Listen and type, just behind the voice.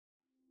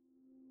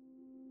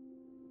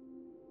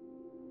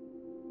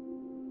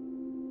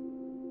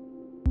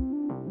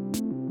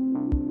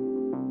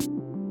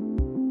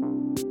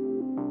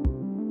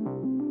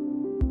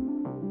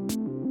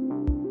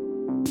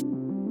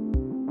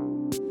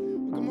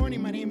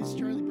morning. My name is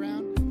Charlie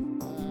Brown.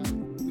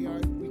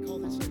 We call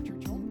this our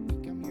church home.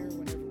 We come here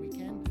whenever we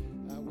can.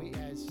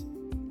 As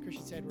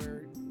Christian said,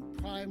 we're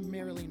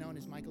primarily known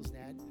as Michael's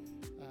dad.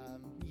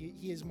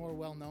 He is more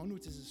well known,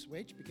 which is a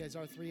switch, because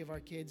three of our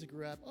kids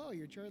grew up. Oh,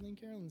 you're Charlie and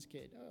Carolyn's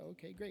kid. Oh,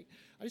 okay, great.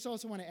 I just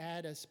also want to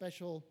add a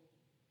special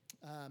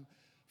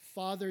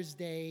Father's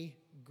Day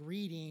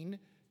greeting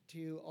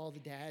to all the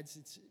dads.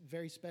 It's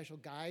very special,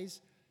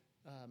 guys.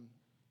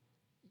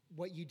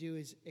 What you do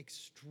is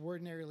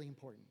extraordinarily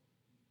important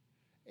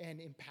and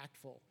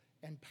impactful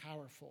and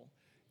powerful.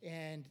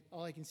 And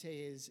all I can say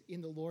is,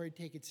 in the Lord,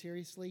 take it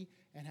seriously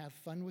and have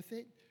fun with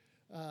it.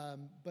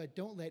 But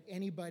don't let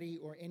anybody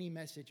or any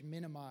message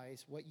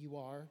minimize what you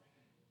are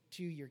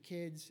to your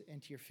kids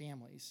and to your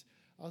families.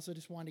 I also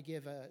just want to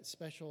give a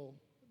special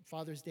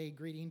Father's Day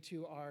greeting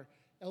to our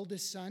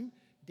eldest son,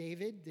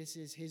 David. This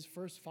is his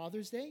first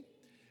Father's Day,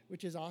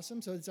 which is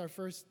awesome. So it's our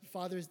first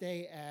Father's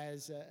Day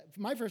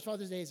my first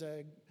Father's Day as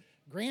a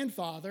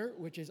grandfather,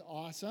 which is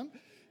awesome.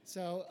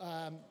 So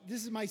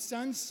this is my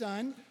son's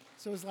son.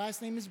 So his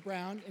last name is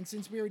Brown. And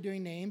since we were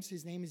doing names,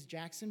 his name is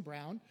Jackson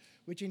Brown,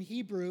 which in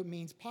Hebrew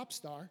means pop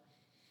star.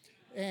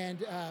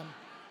 And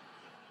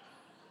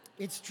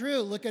it's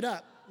true. Look it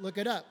up. Look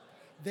it up.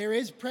 There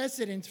is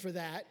precedence for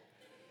that.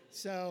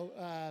 So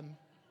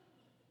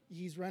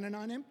he's running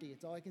on empty.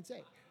 That's all I can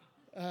say.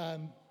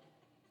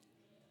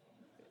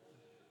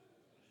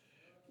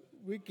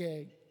 We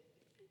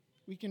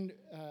can,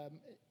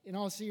 in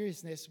all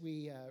seriousness,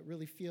 we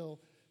really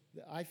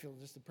I feel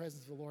just the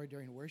presence of the Lord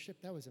during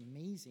worship. That was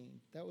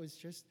amazing. That was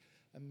just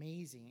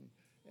amazing.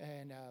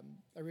 And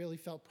I really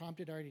felt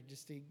prompted already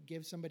just to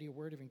give somebody a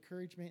word of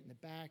encouragement in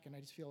the back. And I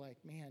just feel like,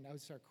 man, I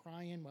would start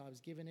crying while I was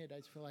giving it. I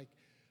just feel like,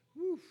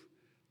 whew,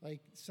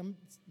 like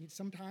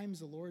sometimes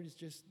the Lord is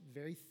just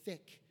very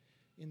thick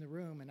in the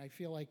room. And I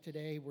feel like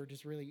today we're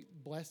just really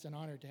blessed and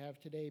honored to have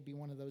today be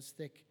one of those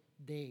thick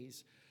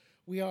days.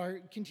 We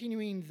are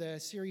continuing the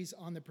series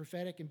on the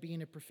prophetic and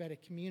being a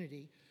prophetic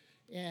community.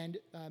 And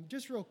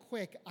just real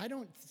quick, I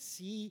don't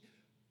see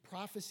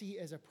prophecy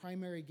as a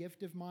primary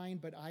gift of mine,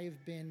 but I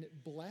have been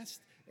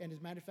blessed. And as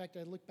a matter of fact,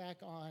 I look back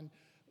on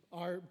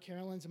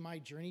Carolyn's and my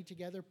journey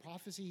together.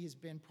 Prophecy has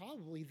been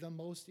probably the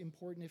most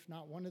important, if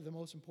not one of the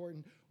most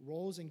important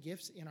roles and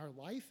gifts in our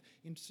life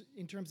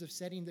in terms of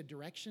setting the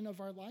direction of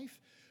our life.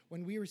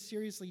 When we were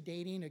seriously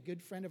dating, a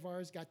good friend of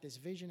ours got this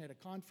vision at a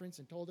conference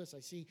and told us,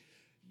 I see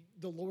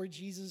the Lord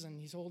Jesus, and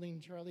he's holding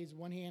Charlie's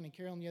one hand and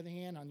Carolyn the other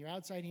hand. On your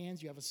outside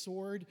hands, you have a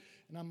sword.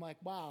 And I'm like,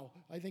 wow,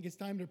 I think it's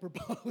time to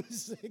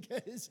propose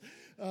because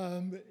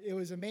it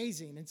was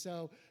amazing. And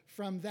so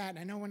from that, and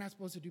I know we're not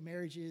supposed to do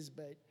marriages,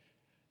 but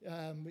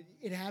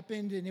it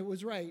happened and it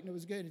was right and it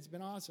was good. It's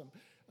been awesome.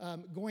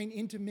 Going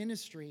into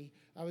ministry,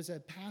 I was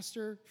a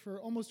pastor for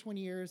almost 20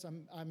 years.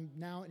 I'm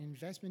now an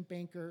investment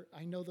banker.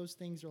 I know those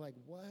things are like,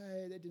 what?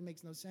 That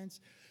makes no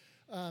sense.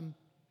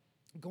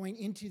 Going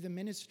into the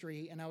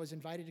ministry, and I was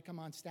invited to come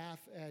on staff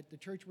at the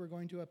church we're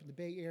going to up in the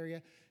Bay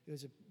Area. It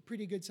was a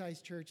pretty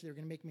good-sized church. They were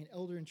going to make me an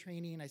elder in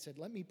training, and I said,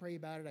 let me pray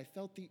about it. I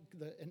felt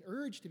an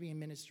urge to be in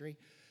ministry,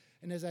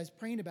 and as I was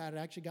praying about it,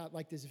 I actually got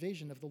like this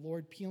vision of the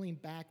Lord peeling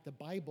back the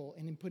Bible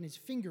and then putting his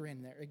finger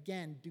in there.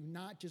 Again, do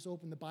not just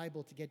open the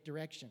Bible to get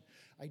direction.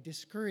 I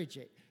discourage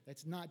it.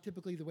 That's not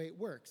typically the way it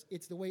works.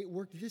 It's the way it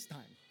worked this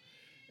time.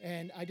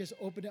 And I just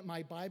opened up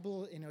my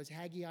Bible, and it was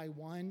Haggai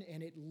 1,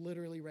 and it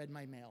literally read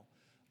my mail.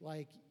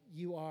 Like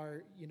you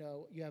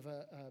have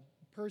a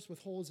purse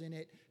with holes in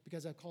it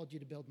because I've called you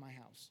to build my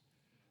house.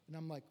 And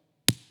I'm like,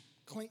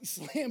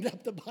 slammed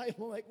up the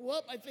Bible, like,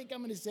 whoop, I think I'm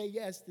going to say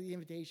yes to the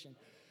invitation.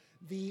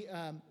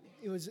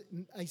 It was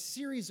a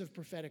series of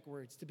prophetic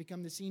words to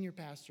become the senior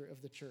pastor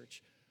of the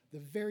church. The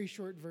very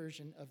short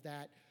version of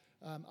that,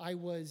 I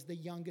was the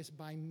youngest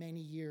by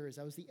many years.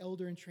 I was the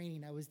elder in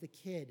training. I was the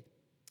kid.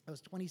 I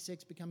was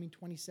 26, becoming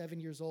 27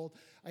 years old.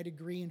 I had a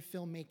degree in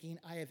filmmaking.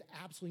 I have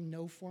absolutely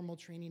no formal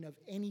training of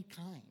any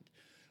kind.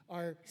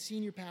 Our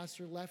senior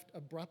pastor left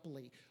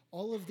abruptly.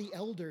 All of the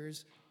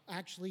elders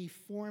actually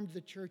formed the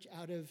church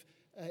out of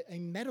a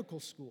medical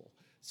school.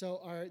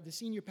 So the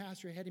senior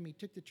pastor ahead of me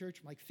took the church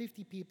from like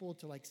 50 people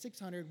to like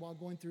 600 while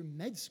going through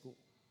med school.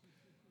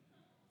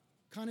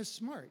 Kind of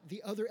smart.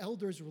 The other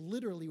elders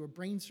were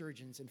brain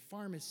surgeons and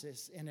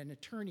pharmacists and an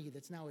attorney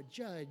that's now a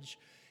judge.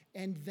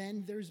 And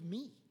then there's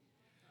me.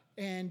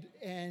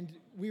 And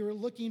we were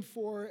looking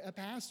for a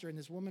pastor, and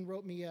this woman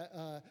wrote me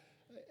a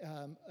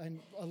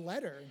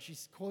letter, and she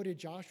quoted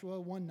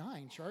Joshua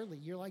 1:9. Charlie,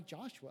 you're like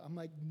Joshua. I'm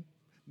like,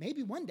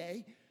 maybe one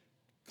day,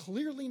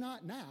 clearly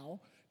not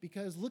now,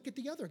 because look at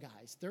the other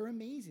guys. They're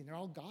amazing. They're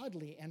all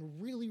godly and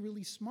really,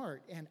 really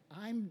smart, and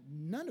I'm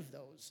none of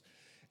those.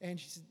 And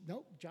she said,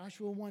 nope,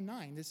 Joshua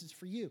 1:9, this is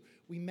for you.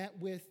 We met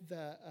with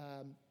the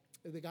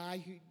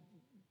guy who,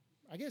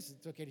 I guess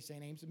it's okay to say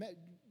names,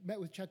 met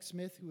with Chuck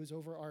Smith, who was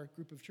over our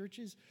group of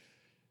churches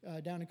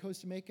down in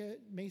Costa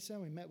Mesa.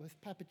 We met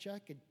with Papa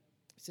Chuck and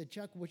said,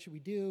 Chuck, what should we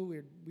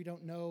do? We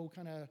don't know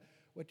kind of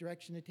what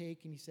direction to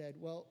take. And he said,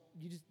 well,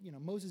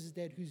 Moses is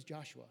dead. Who's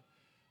Joshua?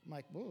 I'm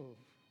like, whoa,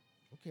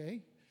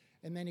 okay.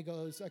 And then he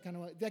goes,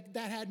 that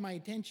had my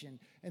attention.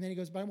 And then he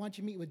goes, but I want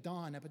you to meet with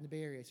Don up in the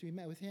Bay Area. So we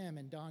met with him,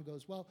 and Don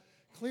goes, well,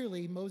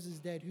 clearly Moses is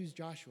dead. Who's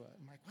Joshua?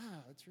 I'm like,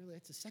 wow,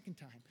 it's the second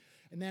time.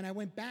 And then I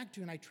went back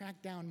to, and I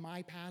tracked down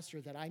my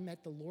pastor that I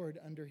met the Lord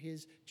under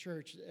his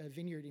church,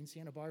 Vineyard in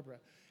Santa Barbara.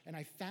 And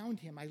I found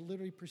him. I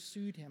literally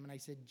pursued him. And I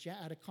said,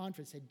 at a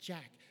conference, said,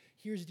 Jack,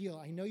 here's the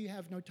deal. I know you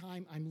have no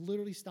time. I'm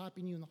literally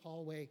stopping you in the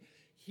hallway.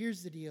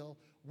 Here's the deal.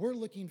 We're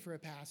looking for a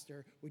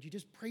pastor. Would you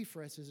just pray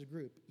for us as a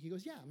group? He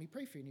goes, yeah, let me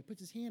pray for you. And he puts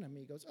his hand on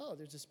me. He goes, oh,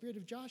 there's a spirit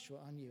of Joshua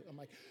on you. I'm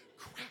like,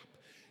 crap.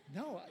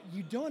 No,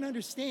 you don't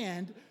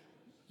understand.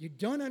 You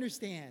don't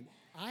understand.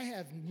 I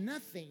have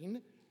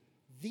nothing.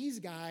 These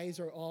guys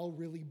are all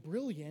really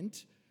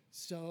brilliant.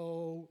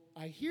 So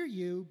I hear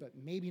you, but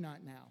maybe not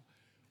now.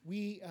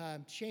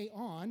 Che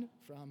On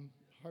from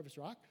Harvest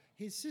Rock,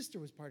 his sister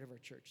was part of our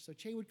church. So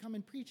Che would come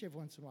and preach every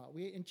once in a while.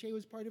 And Che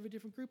was part of a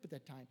different group at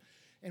that time.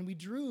 And we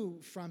drew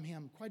from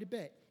him quite a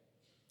bit.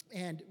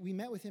 And we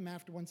met with him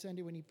after one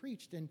Sunday when he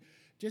preached, and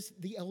just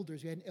the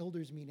elders. We had an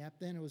elders meeting. Back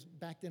then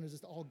it was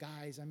just all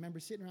guys. I remember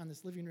sitting around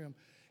this living room,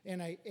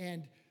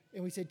 and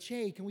we said,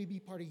 Che, can we be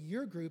part of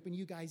your group and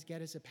you guys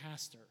get us a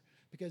pastor?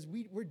 Because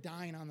we're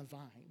dying on the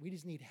vine. We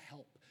just need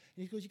help.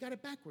 And he goes, you got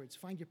it backwards.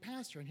 Find your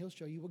pastor, and he'll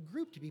show you a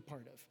group to be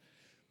part of.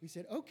 We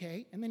said,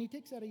 okay. And then he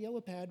takes out a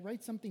yellow pad,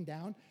 writes something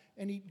down,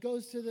 and he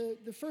goes to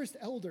the first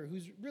elder,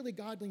 who's really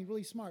godly and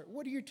really smart.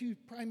 What are your two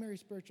primary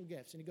spiritual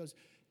gifts? And he goes,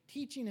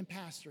 teaching and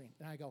pastoring.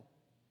 And I go,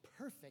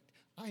 perfect.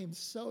 I am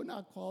so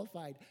not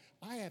qualified.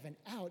 I have an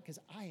out because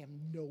I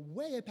am no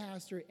way a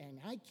pastor, and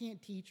I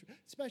can't teach,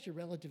 especially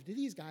relative to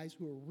these guys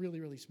who are really,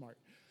 really smart.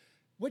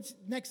 What's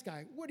next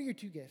guy? What are your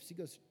two gifts? He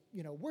goes,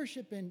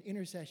 worship and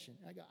intercession.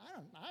 I go,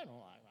 I'm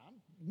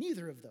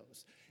neither of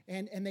those.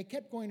 And they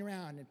kept going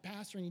around, and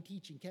pastoring and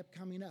teaching kept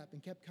coming up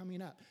and kept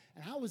coming up.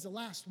 And I was the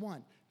last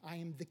one. I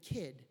am the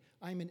kid.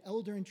 I'm an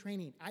elder in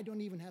training. I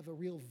don't even have a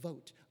real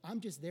vote.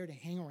 I'm just there to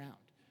hang around.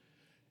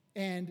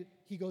 And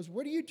he goes,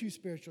 what are your two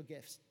spiritual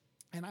gifts?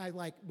 And I,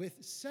 with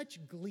such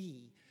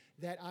glee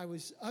that I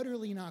was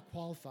utterly not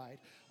qualified,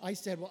 I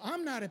said, well,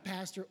 I'm not a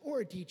pastor or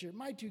a teacher.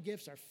 My two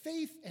gifts are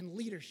faith and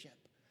leadership.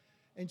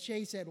 And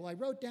Che said, well, I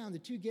wrote down the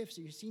two gifts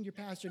that your senior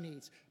pastor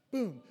needs.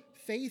 Boom,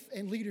 faith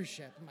and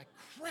leadership. I'm like,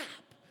 crap.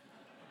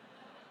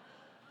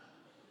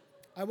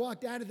 I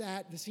walked out of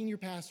that, the senior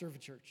pastor of a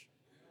church,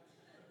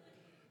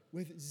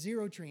 with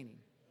 0 training,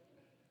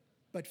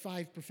 but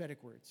 5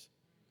 prophetic words.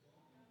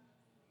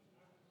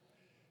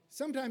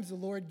 Sometimes the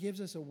Lord gives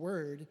us a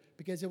word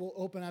because it will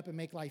open up and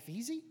make life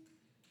easy.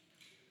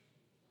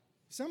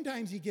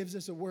 Sometimes he gives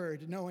us a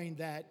word knowing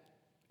that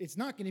it's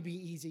not going to be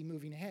easy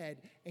moving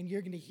ahead, and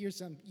you're going to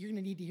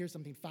need to hear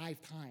something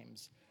 5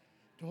 times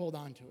to hold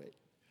on to it.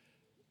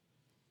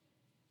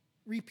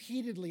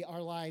 Repeatedly,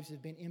 our lives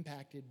have been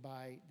impacted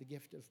by the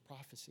gift of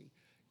prophecy.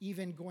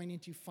 Even going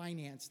into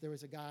finance, there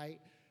was a guy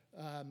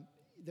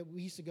that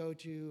we used to go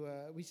to,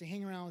 we used to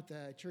hang around with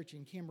the church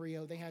in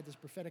Camarillo. They had this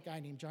prophetic guy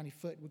named Johnny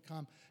Foote would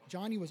come.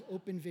 Johnny was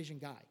open vision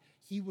guy.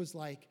 He was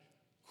like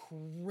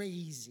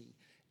crazy.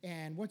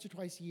 And once or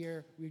twice a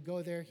year, we'd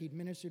go there. He'd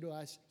minister to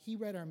us. He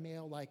read our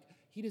mail like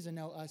he doesn't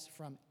know us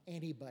from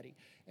anybody.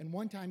 And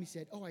one time he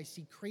said, oh, I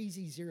see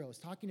crazy zeros.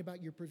 Talking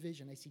about your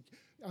provision.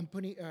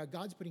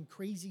 God's putting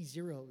crazy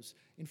zeros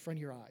in front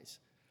of your eyes.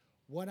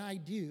 What I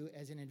do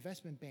as an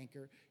investment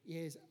banker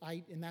is,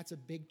 and that's a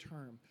big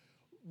term,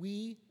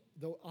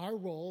 our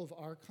role of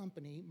our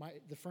company,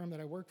 the firm that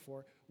I work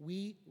for,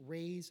 we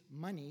raise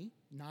money,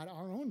 not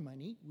our own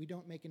money. We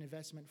don't make an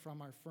investment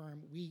from our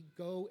firm. We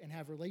go and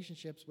have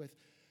relationships with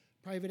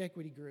private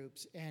equity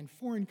groups and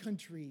foreign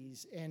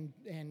countries and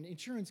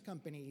insurance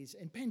companies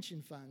and pension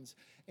funds,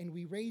 and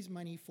we raise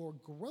money for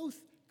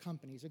growth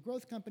companies. A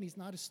growth company is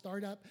not a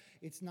startup.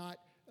 It's not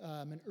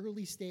an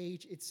early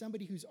stage. It's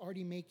somebody who's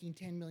already making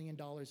 $10 million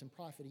in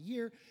profit a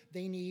year.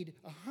 They need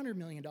 $100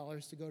 million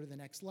to go to the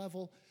next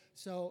level.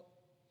 So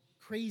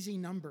crazy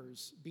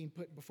numbers being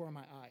put before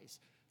my eyes,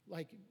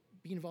 like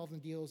being involved in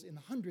deals in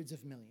the hundreds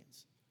of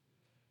millions.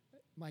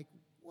 I'm like,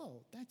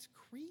 whoa, that's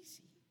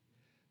crazy.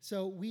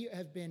 So we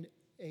have been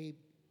we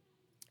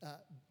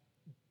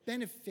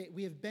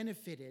have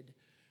benefited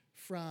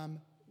from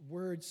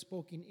words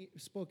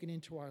spoken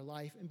into our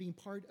life and being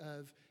part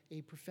of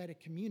a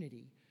prophetic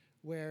community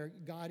where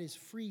God is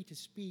free to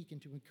speak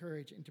and to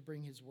encourage and to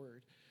bring his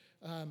word.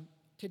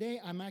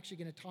 Today, I'm actually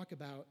going to talk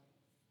about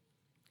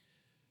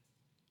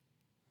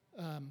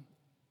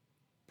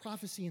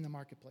prophecy in the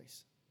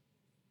marketplace,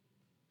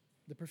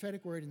 the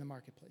prophetic word in the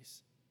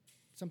marketplace.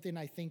 Something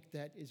I think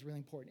that is really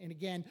important. And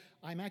again,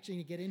 I'm actually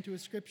going to get into a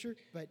scripture,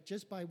 but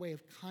just by way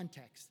of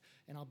context,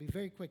 and I'll be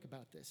very quick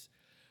about this.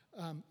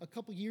 A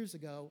couple years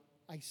ago,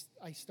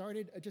 I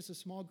started just a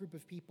small group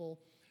of people.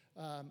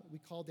 We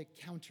called it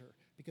Counter,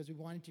 because we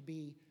wanted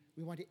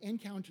to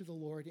encounter the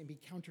Lord and be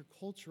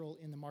countercultural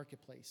in the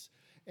marketplace.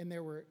 And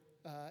there were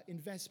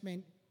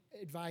investment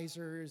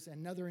advisors,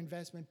 another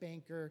investment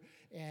banker,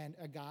 and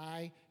a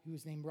guy who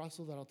was named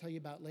Russell that I'll tell you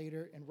about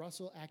later. And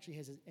Russell actually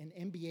has an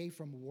MBA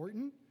from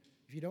Wharton.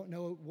 If you don't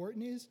know what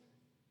Wharton is,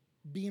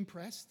 be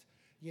impressed.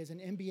 He has an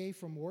MBA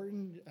from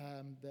Wharton,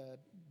 the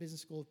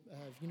business school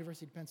of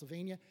University of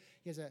Pennsylvania.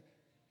 He has a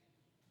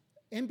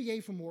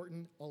MBA from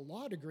Wharton, a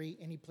law degree,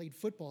 and he played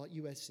football at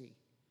USC.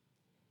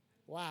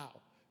 Wow.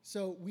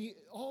 So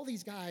all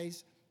these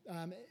guys,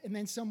 and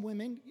then some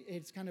women,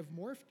 it's kind of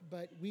morphed,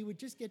 but we would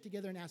just get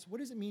together and ask, what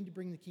does it mean to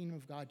bring the kingdom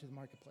of God to the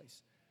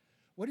marketplace?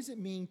 What does it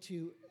mean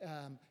to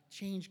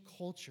change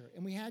culture?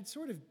 And we had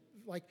sort of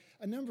like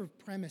a number of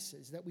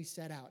premises that we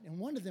set out. And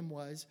one of them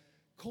was,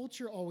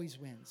 culture always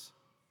wins.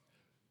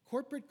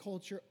 Corporate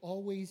culture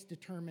always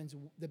determines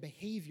the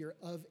behavior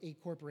of a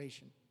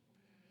corporation.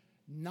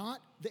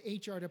 Not the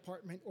HR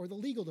department or the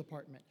legal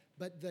department,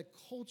 but the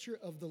culture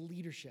of the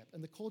leadership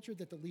and the culture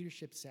that the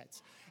leadership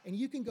sets. And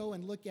you can go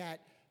and look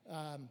at,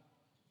 I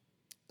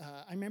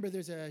remember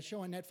there's a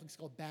show on Netflix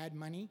called Bad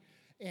Money,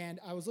 and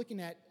I was looking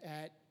at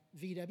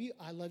VW.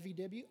 I love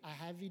VW. I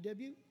have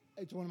VW.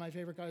 It's one of my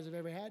favorite cars I've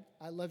ever had.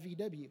 I love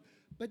VW.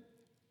 But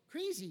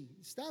crazy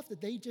stuff that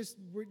they just,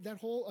 that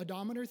whole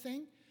odometer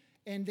thing,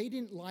 and they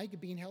didn't like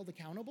being held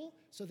accountable,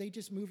 so they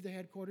just moved their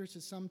headquarters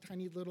to some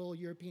tiny little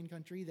European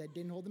country that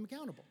didn't hold them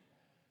accountable.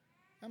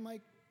 I'm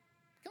like,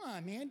 come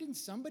on, man, didn't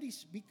somebody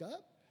speak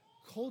up?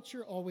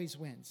 Culture always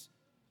wins.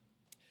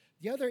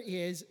 The other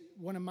is,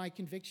 one of my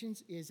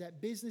convictions is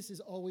that business is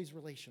always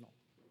relational.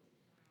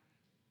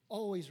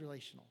 Always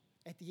relational.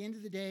 At the end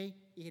of the day,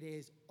 it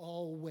is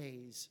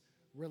always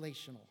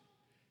relational.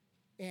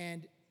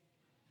 And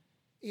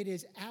it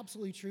is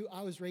absolutely true.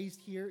 I was raised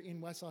here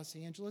in West Los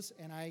Angeles,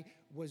 and I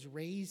was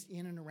raised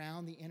in and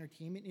around the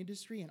entertainment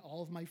industry, and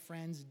all of my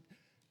friends'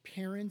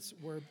 parents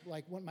were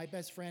like, my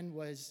best friend's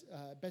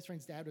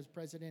dad was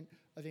president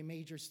of a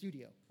major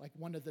studio, like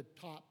one of the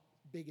top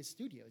biggest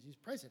studios. He's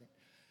president.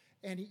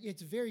 And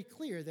it's very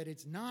clear that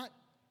it's not,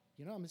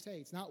 I'm going to say,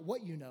 it's not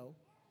what you know,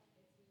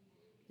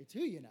 it's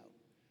who you know.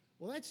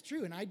 Well, that's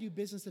true, and I do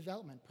business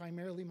development,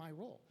 primarily my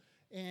role.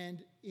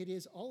 And it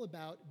is all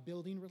about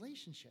building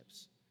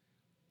relationships.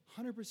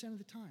 100% of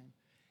the time.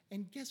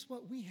 And guess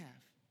what we have?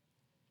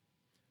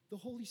 The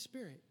Holy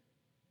Spirit.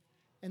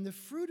 And the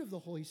fruit of the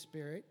Holy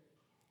Spirit,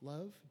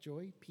 love,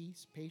 joy,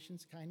 peace,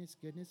 patience, kindness,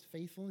 goodness,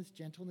 faithfulness,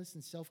 gentleness,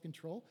 and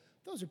self-control,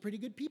 those are pretty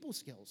good people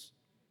skills.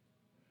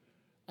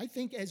 I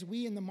think as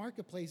we in the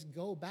marketplace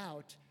go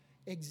about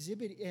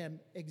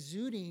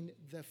exuding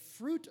the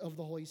fruit of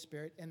the Holy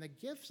Spirit and the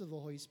gifts of the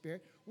Holy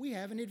Spirit, we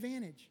have an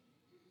advantage.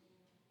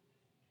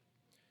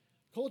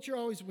 Culture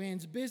always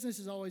wins. Business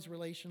is always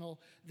relational.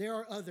 There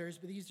are others,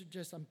 but these are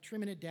just, I'm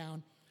trimming it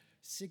down.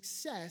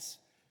 Success,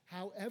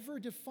 however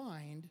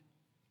defined,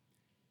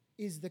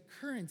 is the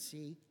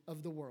currency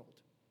of the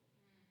world.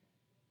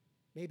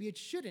 Maybe it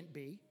shouldn't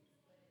be,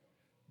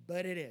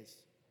 but it is.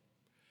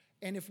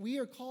 And if we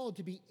are called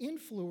to be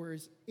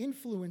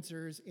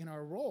influencers in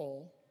our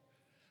role,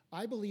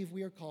 I believe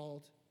we are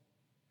called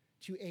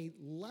to a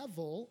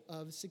level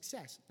of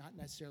success. Not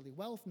necessarily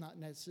wealth,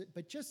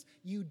 but just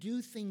you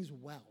do things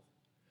well.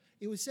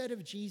 It was said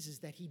of Jesus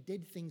that he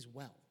did things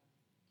well.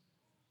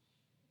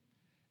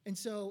 And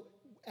so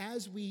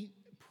as we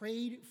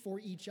prayed for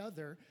each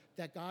other,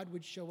 that God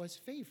would show us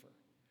favor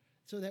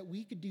so that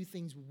we could do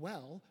things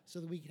well, so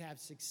that we could have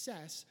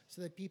success,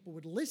 so that people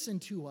would listen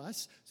to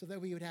us, so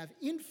that we would have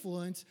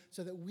influence,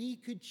 so that we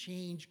could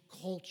change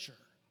culture.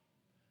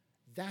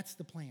 That's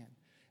the plan.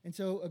 And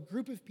so a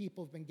group of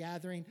people have been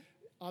gathering.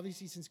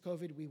 Obviously, since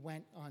COVID, we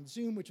went on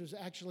Zoom, which was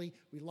actually,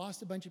 we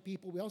lost a bunch of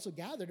people. We also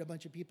gathered a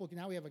bunch of people.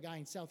 Now we have a guy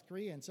in South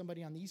Korea and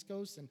somebody on the East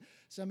Coast and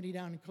somebody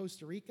down in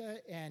Costa Rica.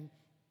 And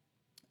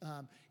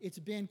it's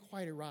been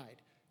quite a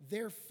ride.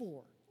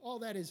 Therefore, all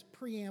that is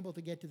preamble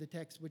to get to the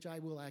text, which I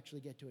will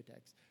actually get to a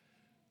text.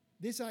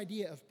 This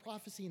idea of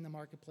prophecy in the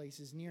marketplace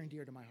is near and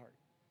dear to my heart.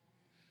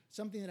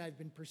 Something that I've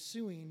been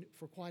pursuing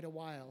for quite a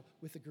while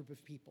with a group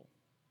of people.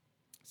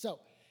 So,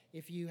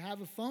 if you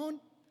have a phone,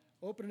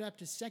 open it up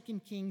to 2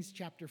 Kings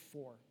chapter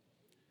 4.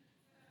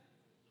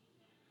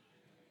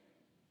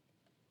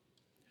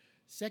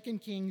 2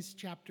 Kings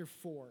chapter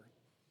 4.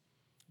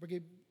 We're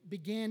going to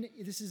begin,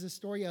 this is a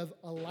story of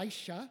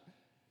Elisha.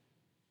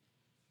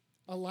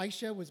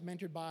 Elisha was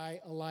mentored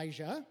by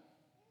Elijah.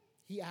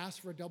 He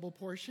asked for a double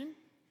portion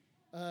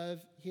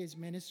of his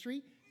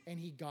ministry, and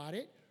he got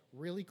it.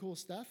 Really cool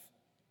stuff.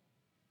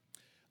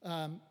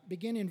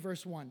 Begin in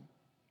verse 1.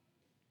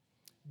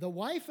 The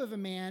wife of a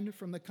man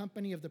from the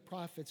company of the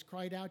prophets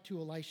cried out to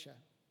Elisha,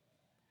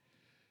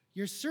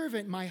 "Your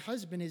servant, my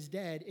husband, is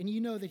dead, and you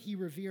know that he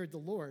revered the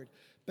Lord.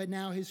 But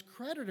now his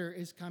creditor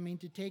is coming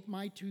to take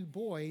my 2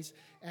 boys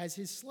as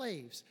his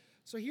slaves."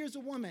 So here's a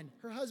woman.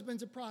 Her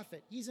husband's a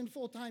prophet. He's in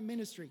full-time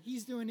ministry.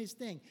 He's doing his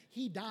thing.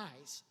 He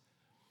dies.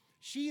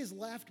 She is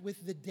left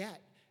with the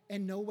debt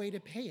and no way to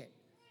pay it.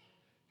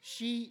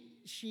 She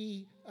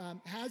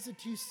has the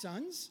 2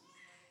 sons.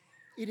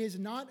 It is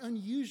not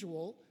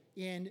unusual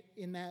in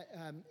that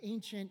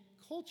ancient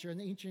culture, in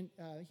the ancient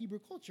Hebrew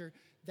culture,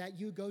 that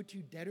you go to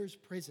debtor's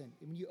prison.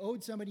 And when you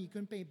owed somebody you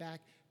couldn't pay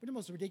back, but the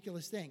most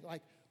ridiculous thing,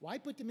 like, why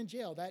put them in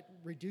jail? That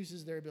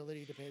reduces their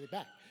ability to pay it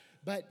back.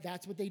 But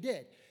that's what they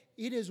did.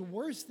 It is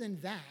worse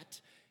than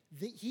that.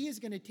 he is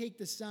going to take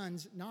the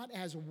sons not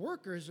as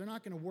workers, they're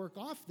not going to work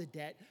off the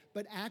debt,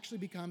 but actually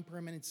become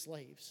permanent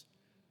slaves.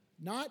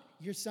 Not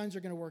your sons are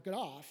going to work it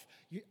off.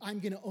 I'm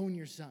going to own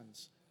your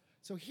sons.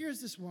 So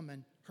here's this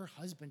woman, her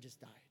husband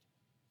just died.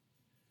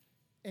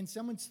 And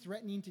someone's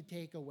threatening to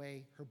take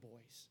away her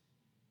boys.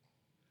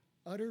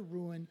 Utter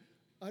ruin,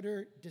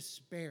 utter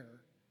despair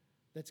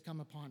that's come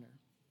upon her.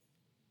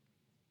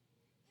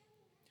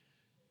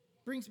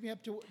 Brings me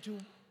up to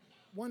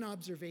one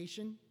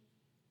observation.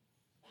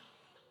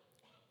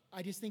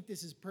 I just think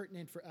this is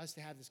pertinent for us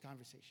to have this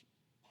conversation.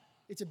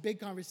 It's a big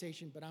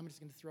conversation, but I'm just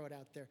going to throw it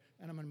out there,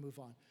 and I'm going to move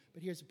on.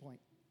 But here's the point.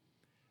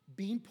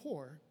 Being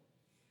poor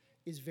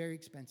is very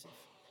expensive.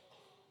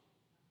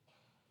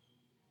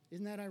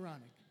 Isn't that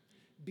ironic?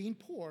 Being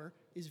poor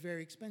is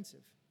very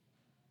expensive.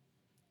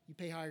 You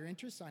pay higher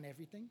interest on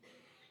everything.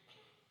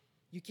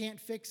 You can't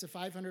fix a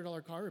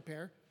 $500 car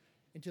repair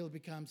until it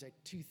becomes a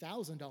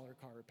 $2,000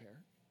 car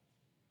repair.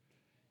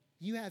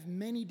 You have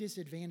many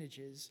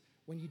disadvantages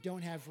when you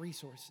don't have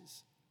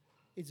resources.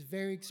 It's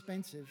very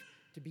expensive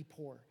to be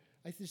poor.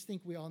 I just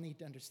think we all need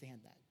to understand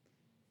that.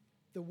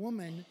 The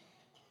woman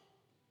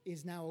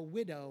is now a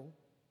widow,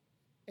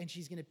 and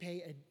she's going to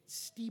pay a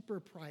steeper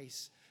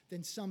price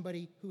than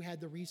somebody who had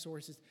the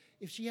resources.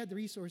 If she had the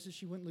resources,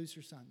 she wouldn't lose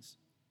her sons.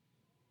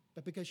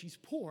 But because she's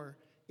poor,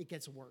 it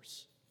gets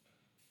worse.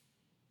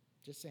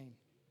 Just saying.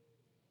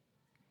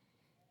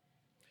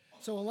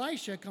 So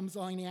Elisha comes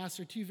along and he asks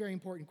her two very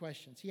important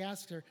questions. He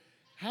asks her,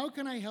 how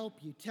can I help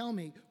you? Tell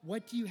me,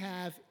 what do you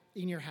have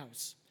in your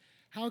house?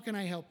 How can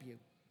I help you?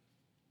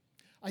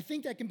 I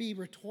think that can be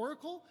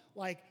rhetorical,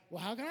 like,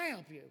 well, how can I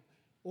help you?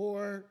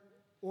 Or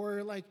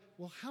like,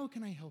 well, how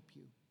can I help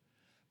you?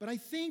 But I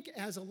think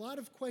as a lot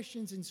of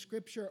questions in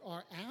Scripture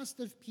are asked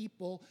of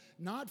people,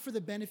 not for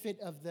the benefit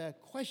of the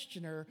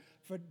questioner,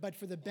 but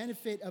for the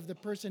benefit of the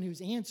person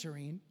who's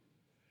answering,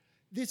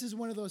 this is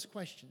one of those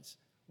questions.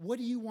 What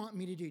do you want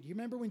me to do? Do you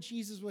remember when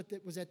Jesus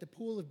was at the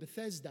pool of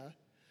Bethesda,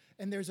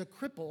 and there's a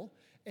cripple,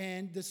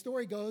 and the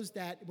story goes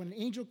that when an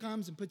angel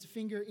comes and puts a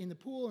finger in the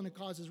pool and it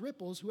causes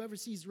ripples, whoever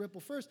sees the ripple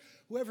first,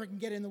 whoever can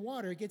get in the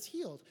water gets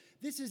healed.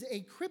 This is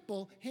a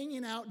cripple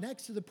hanging out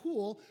next to the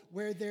pool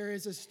where there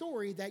is a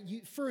story that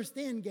you first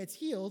in gets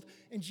healed,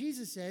 and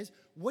Jesus says,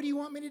 what do you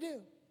want me to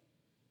do?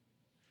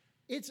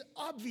 It's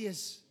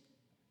obvious.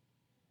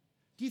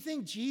 Do you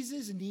think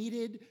Jesus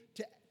needed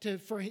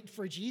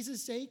for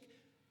Jesus' sake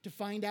to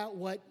find out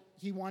what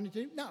he wanted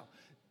to do? No.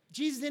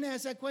 Jesus didn't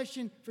ask that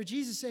question for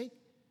Jesus' sake.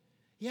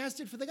 He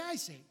asked it for the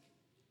guy's sake.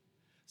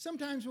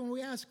 Sometimes when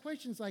we ask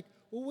questions like,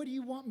 well, what do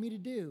you want me to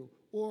do?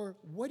 Or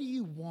what do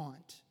you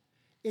want?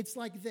 It's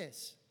like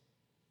this.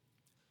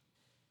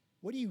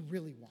 What do you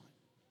really want?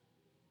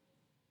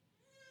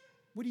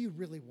 What do you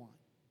really want?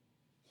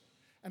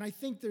 And I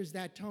think there's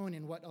that tone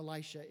in what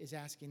Elisha is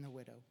asking the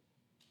widow.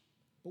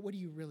 But what do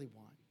you really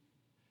want?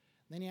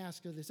 And then he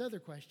asks her this other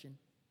question.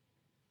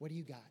 What do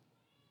you got?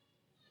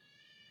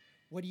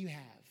 What do you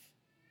have?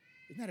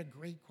 Isn't that a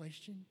great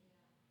question?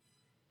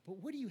 But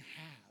what do you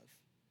have?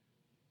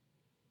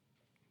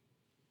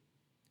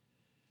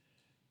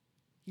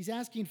 He's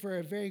asking for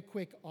a very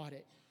quick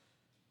audit.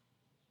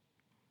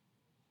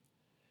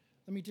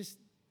 Let me just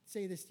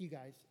say this to you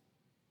guys.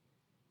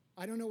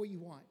 I don't know what you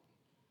want.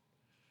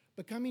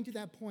 But coming to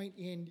that point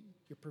in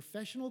your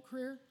professional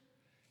career,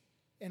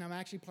 and I'm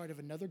actually part of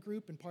another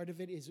group, and part of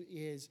it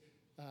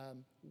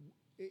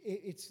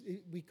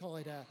we call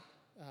it a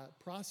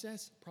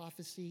process,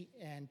 prophecy,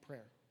 and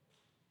prayer.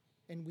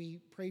 And we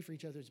pray for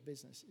each other's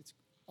business. It's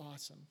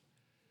awesome.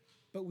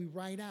 But we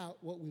write out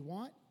what we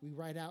want, we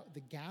write out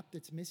the gap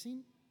that's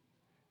missing,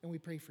 and we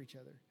pray for each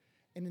other.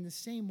 And in the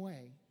same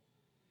way,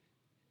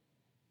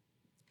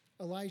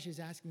 Elijah is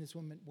asking this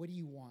woman, what do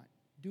you want?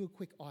 Do a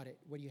quick audit.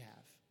 What do you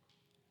have?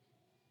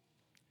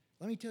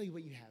 Let me tell you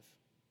what you have.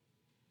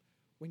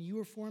 When you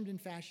were formed and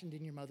fashioned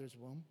in your mother's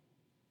womb,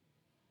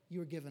 you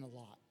were given a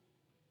lot.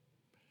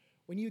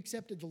 When you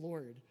accepted the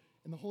Lord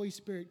and the Holy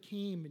Spirit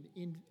came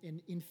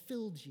and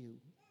infilled you,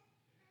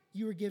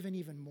 you were given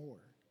even more.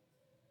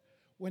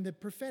 When the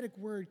prophetic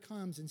word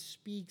comes and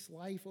speaks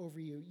life over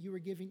you, you were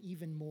given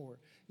even more.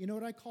 You know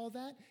what I call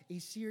that? A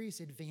serious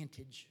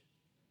advantage.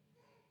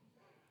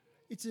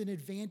 It's an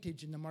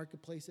advantage in the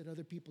marketplace that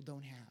other people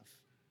don't have.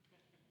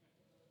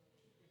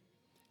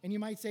 And you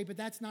might say, but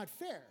that's not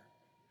fair.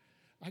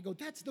 I go,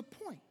 that's the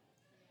point.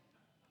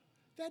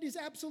 That is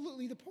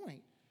absolutely the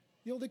point.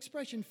 The old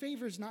expression,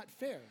 favor is not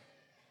fair.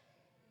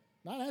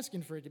 Not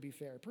asking for it to be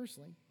fair,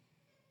 personally.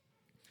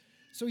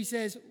 So he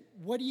says,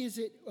 what do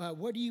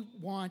you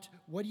want?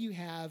 What do you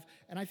have?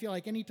 And I feel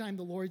like anytime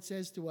the Lord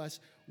says to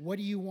us, what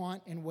do you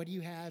want and what do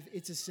you have?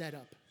 It's a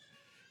setup.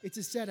 It's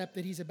a setup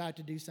that he's about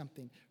to do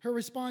something. Her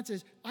response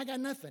is, I got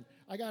nothing.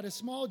 I got a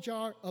small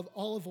jar of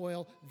olive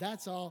oil.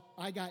 That's all.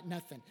 I got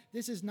nothing.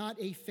 This is not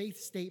a faith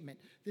statement.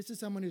 This is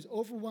someone who's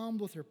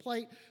overwhelmed with her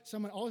plight.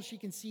 Someone, all she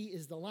can see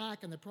is the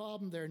lack and the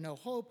problem. There's no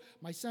hope.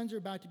 My sons are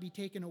about to be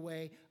taken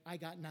away. I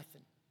got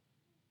nothing.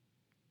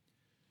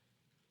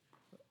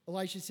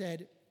 Elisha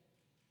said,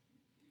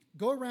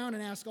 Go around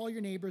and ask all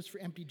your neighbors for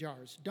empty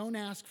jars. Don't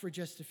ask for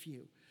just a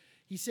few.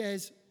 He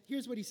says,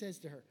 here's what he says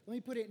to her. Let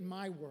me put it in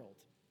my world.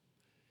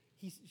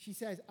 She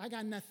says, I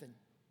got nothing.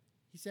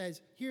 He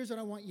says, here's what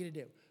I want you to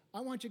do.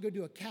 I want you to go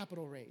do a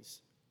capital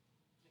raise.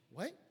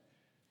 What?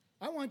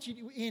 I want you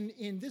to,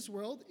 in this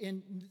world,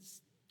 in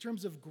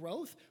terms of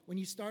growth, when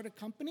you start a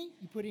company,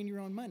 you put in your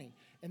own money.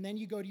 And then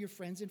you go to your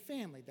friends and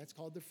family. That's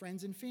called the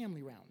friends and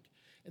family round.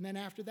 And then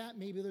after that,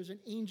 maybe there's an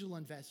angel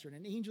investor. And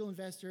an angel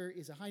investor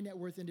is a high net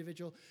worth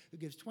individual who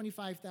gives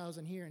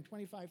 $25,000 here and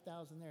 $25,000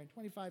 there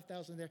and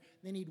 $25,000 there.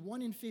 They need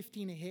 1 in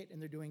 15 a hit, and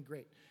they're doing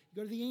great.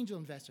 You go to the angel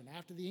investor. And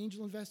after the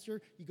angel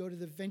investor, you go to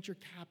the venture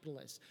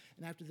capitalist.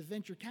 And after the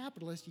venture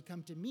capitalist, you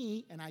come to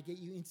me, and I get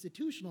you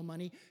institutional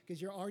money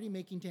because you're already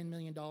making $10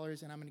 million,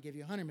 and I'm going to give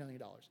you $100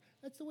 million.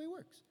 That's the way it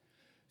works.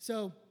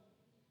 So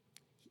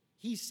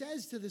he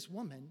says to this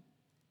woman,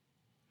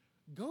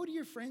 go to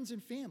your friends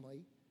and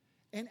family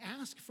and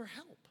ask for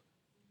help.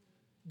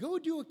 Go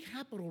do a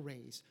capital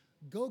raise.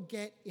 Go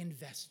get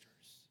investors.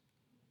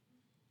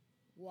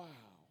 Wow.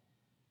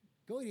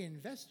 Go get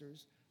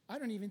investors? I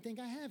don't even think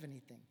I have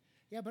anything.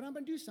 Yeah, but I'm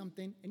going to do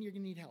something, and you're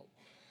going to need help.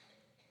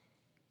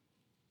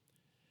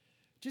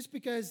 Just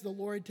because the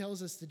Lord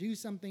tells us to do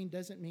something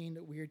doesn't mean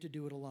that we are to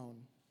do it alone.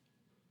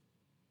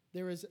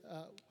 There is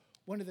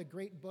one of the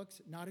great books,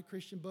 not a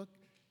Christian book,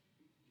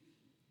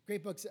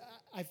 great books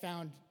I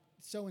found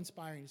so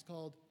inspiring. It's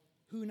called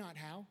Who Not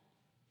How,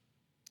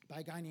 by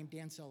a guy named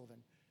Dan Sullivan.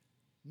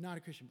 Not a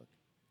Christian book.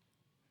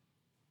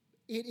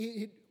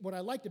 What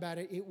I liked about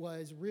it, it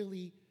was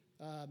really,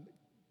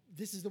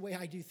 this is the way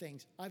I do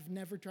things. I've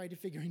never tried to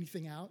figure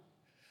anything out.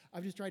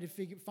 I've just tried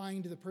to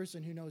find the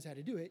person who knows how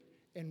to do it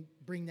and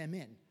bring them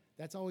in.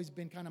 That's always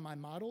been kind of my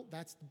model.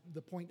 That's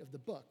the point of the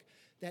book.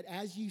 That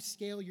as you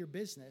scale your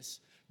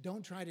business,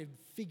 don't try to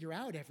figure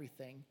out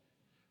everything.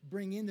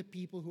 Bring in the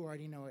people who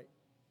already know it.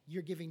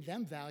 You're giving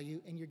them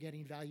value, and you're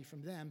getting value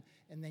from them,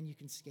 and then you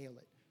can scale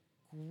it.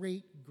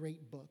 Great,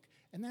 great book.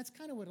 And that's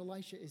kind of what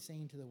Elisha is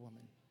saying to the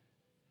woman.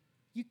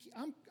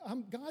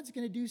 God's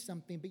going to do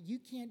something, but you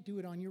can't do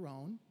it on your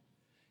own.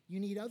 You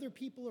need other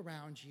people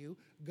around you.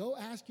 Go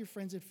ask your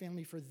friends and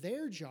family for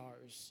their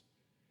jars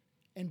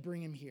and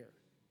bring them here.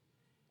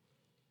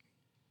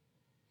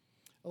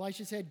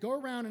 Elisha said, go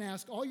around and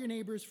ask all your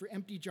neighbors for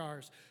empty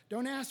jars.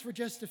 Don't ask for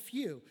just a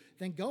few.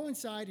 Then go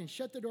inside and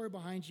shut the door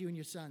behind you and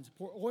your sons.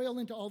 Pour oil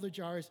into all the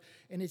jars,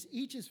 and as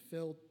each is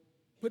filled,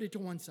 put it to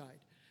one side.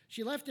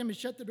 She left him and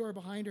shut the door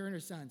behind her and her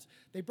sons.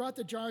 They brought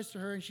the jars to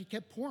her, and she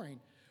kept pouring.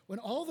 When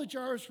all the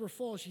jars were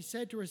full, she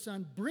said to her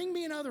son, bring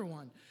me another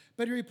one.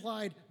 But he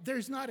replied,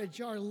 there's not a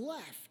jar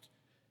left.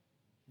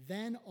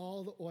 Then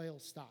all the oil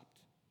stopped.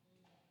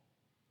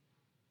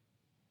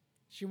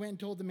 She went and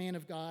told the man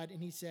of God,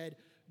 and he said,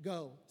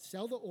 go,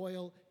 sell the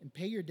oil and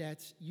pay your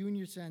debts. You and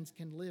your sons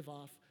can live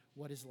off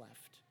what is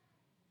left.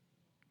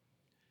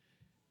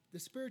 The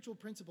spiritual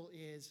principle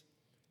is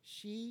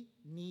she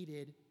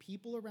needed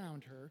people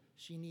around her.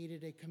 She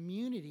needed a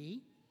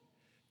community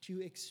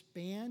to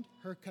expand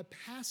her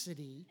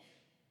capacity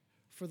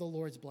for the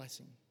Lord's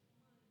blessing.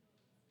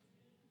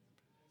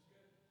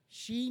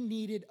 She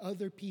needed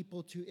other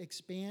people to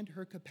expand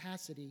her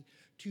capacity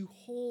to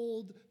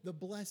hold the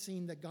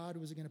blessing that God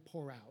was going to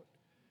pour out.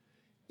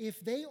 If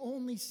they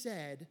only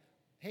said,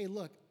 hey,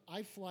 look,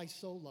 I fly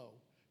solo.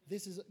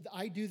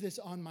 I do this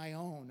on my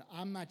own.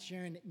 I'm not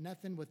sharing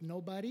nothing with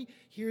nobody.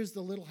 Here's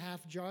the little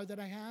half jar that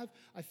I have.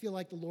 I feel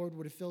like the Lord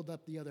would have filled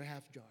up the other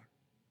half jar.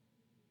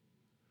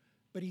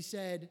 But he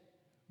said,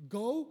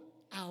 go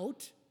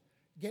out,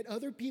 get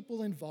other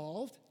people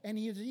involved, and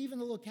he has even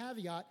a little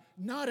caveat,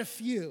 not a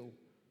few.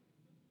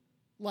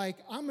 Like,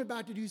 I'm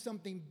about to do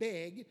something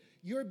big.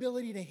 Your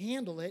ability to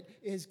handle it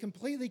is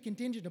completely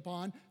contingent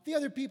upon the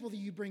other people that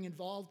you bring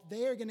involved.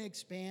 They are going to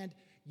expand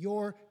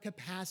your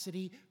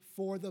capacity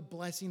for the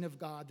blessing of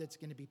God that's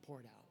going to be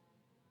poured out.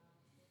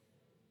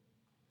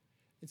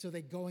 And so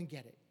they go and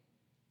get it.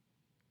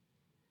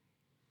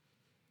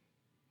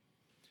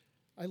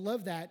 I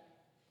love that.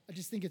 I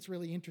just think it's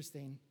really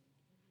interesting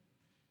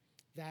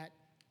that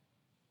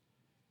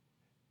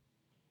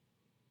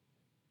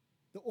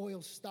the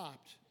oil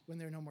stopped when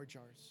there are no more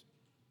jars.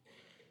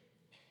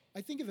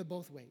 I think of it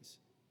both ways.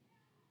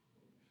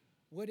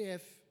 What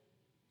if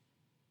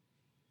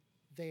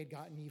they had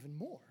gotten even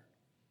more?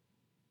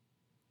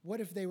 What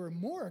if they were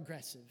more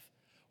aggressive?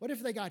 What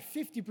if they got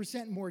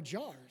 50% more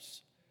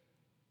jars?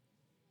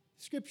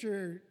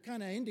 Scripture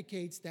kind of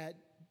indicates that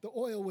the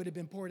oil would have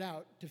been poured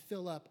out to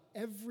fill up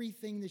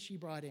everything that she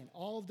brought in,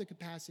 all of the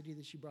capacity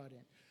that she brought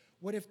in.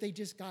 What if they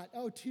just got,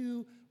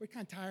 two, we're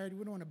kind of tired,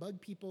 we don't want to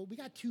bug people, we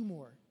got 2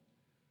 more.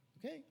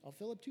 Okay, I'll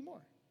fill up 2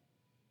 more.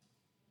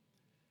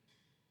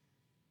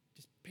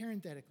 Just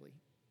parenthetically,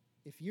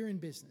 if you're in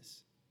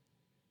business,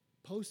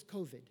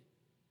 post-COVID,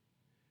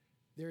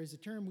 there is a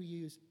term we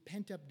use,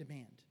 pent-up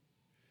demand,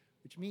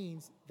 which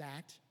means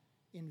that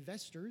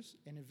investors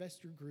and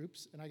investor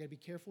groups, and I got to be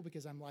careful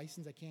because I'm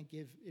licensed, I can't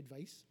give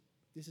advice.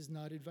 This is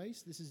not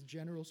advice, this is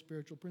general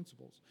spiritual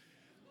principles.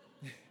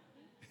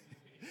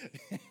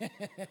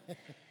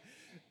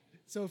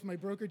 So if my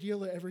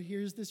broker-dealer ever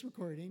hears this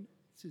recording,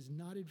 this is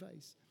not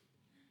advice.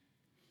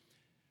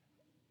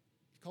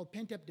 It's called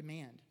pent-up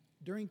demand.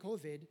 During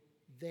COVID,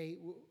 they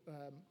what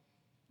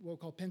we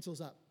call pencils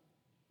up.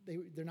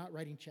 They're not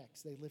writing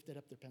checks. They lifted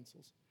up their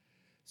pencils.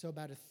 So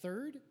about a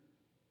third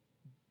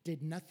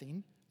did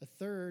nothing, a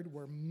third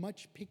were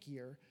much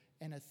pickier,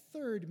 and a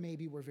third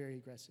maybe were very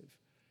aggressive.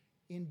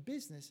 In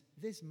business,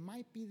 this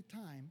might be the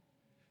time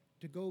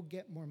to go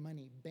get more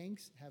money.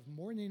 Banks have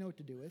more than they know what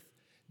to do with.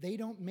 They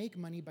don't make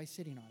money by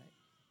sitting on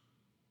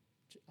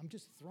it. I'm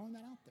just throwing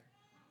that out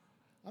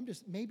there.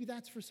 Maybe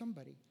that's for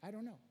somebody. I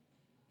don't know.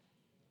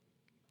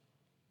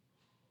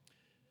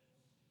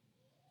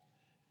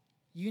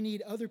 You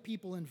need other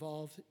people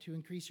involved to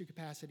increase your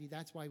capacity.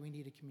 That's why we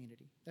need a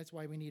community. That's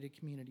why we need a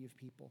community of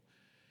people.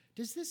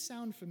 Does this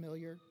sound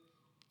familiar?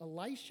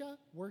 Elisha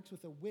works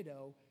with a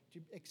widow to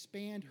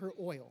expand her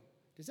oil.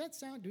 Does that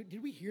sound,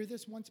 did we hear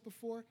this once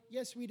before?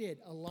 Yes, we did.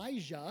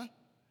 Elijah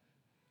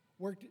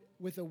worked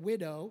with a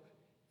widow,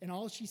 and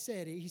all she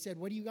said, he said,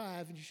 what do you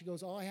have? And she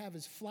goes, all I have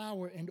is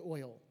flour and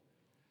oil.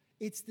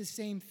 It's the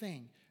same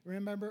thing.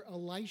 Remember,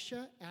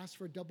 Elisha asked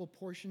for a double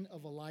portion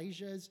of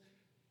Elijah's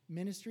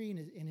ministry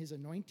in his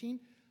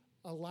anointing.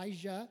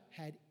 Elijah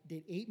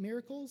did 8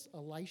 miracles,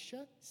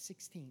 Elisha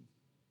 16.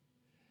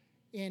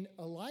 In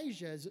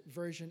Elijah's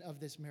version of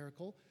this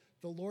miracle,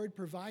 the Lord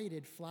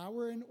provided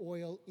flour and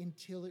oil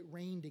until it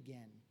rained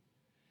again.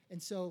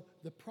 And so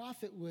the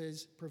prophet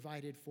was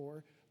provided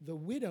for, the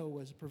widow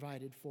was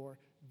provided for.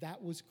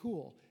 That was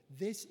cool.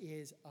 This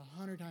is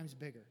 100 times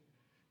bigger.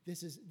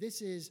 This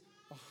is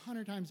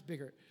 100 times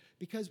bigger.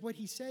 Because what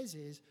he says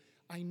is,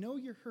 I know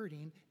you're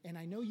hurting, and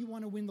I know you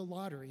want to win the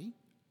lottery.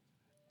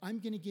 I'm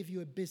going to give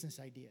you a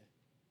business idea.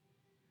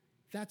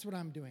 That's what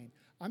I'm doing.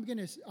 I'm going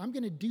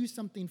to do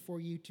something for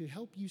you to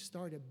help you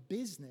start a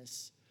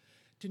business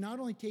to not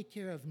only take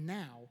care of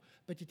now,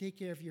 but to take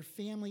care of your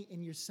family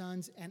and your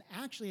sons and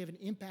actually have an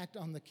impact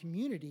on the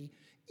community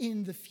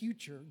in the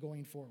future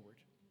going forward.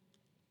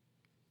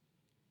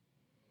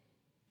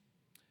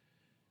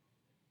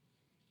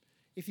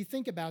 If you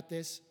think about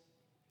this,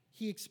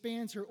 he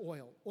expands her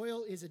oil.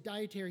 Oil is a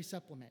dietary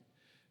supplement.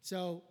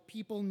 So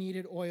people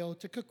needed oil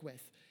to cook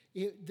with.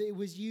 It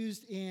was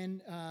used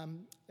in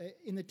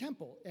the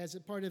temple as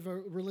a part of a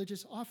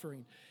religious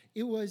offering.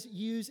 It was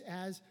used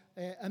as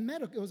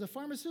it was a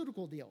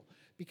pharmaceutical deal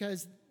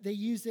because they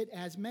used it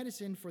as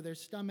medicine for their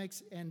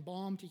stomachs and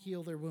balm to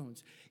heal their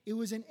wounds. It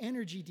was an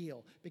energy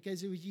deal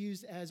because it was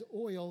used as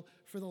oil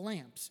for the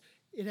lamps.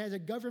 It has a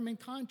government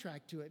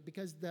contract to it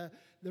because the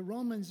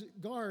Romans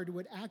guard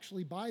would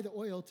actually buy the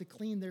oil to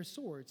clean their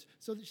swords.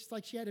 So it's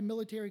like she had a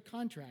military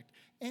contract.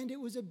 And it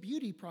was a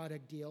beauty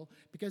product deal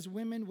because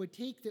women would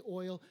take the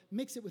oil,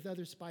 mix it with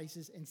other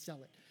spices, and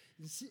sell it.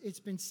 It's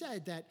been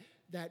said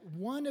that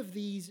one of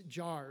these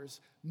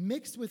jars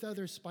mixed with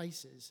other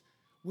spices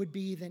would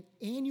be the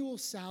annual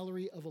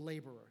salary of a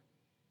laborer.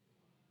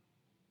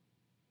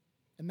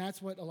 And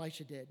that's what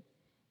Elisha did.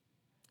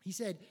 He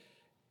said,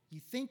 you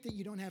think that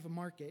you don't have a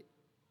market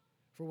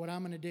for what I'm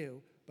going to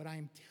do, but I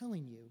am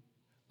telling you,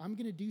 I'm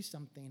going to do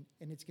something,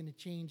 and it's going to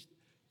change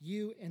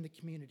you and the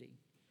community.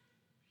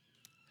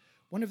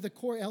 One of the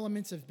core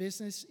elements of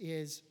business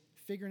is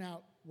figuring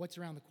out what's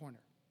around the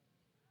corner.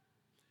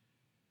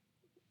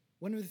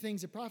 One of the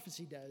things that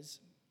prophecy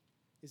does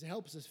is it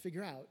helps us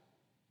figure out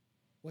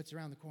what's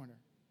around the corner.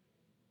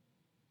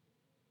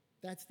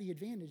 That's the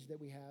advantage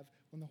that we have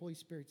when the Holy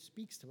Spirit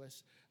speaks to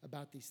us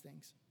about these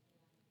things.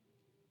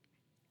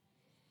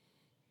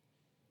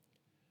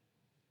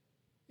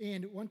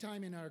 And one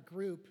time in our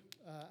group,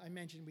 I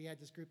mentioned we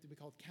had this group that we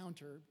called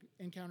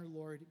Encounter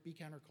Lord, Be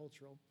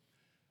Countercultural.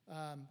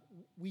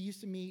 We used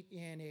to meet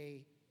in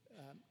a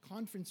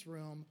conference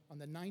room on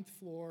the 9th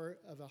floor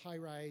of a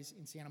high-rise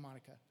in Santa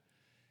Monica.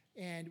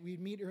 And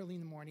we'd meet early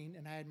in the morning,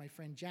 and I had my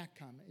friend Jack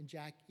come. And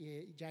Jack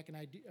and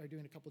I are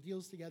doing a couple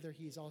deals together.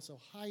 He's also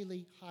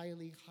highly,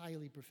 highly,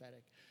 highly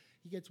prophetic.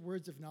 He gets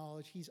words of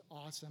knowledge. He's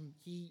awesome.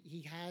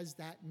 He has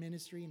that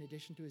ministry in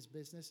addition to his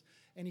business,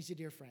 and he's a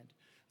dear friend.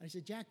 And I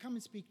said, Jack, come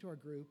and speak to our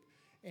group.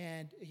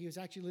 And he was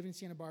actually living in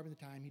Santa Barbara at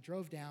the time. He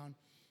drove down,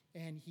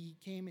 and he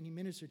came and he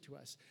ministered to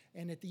us.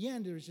 And at the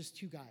end, there was just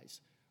 2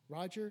 guys,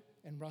 Roger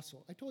and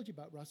Russell. I told you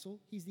about Russell.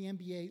 He's the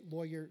NBA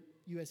lawyer,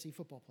 USC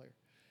football player.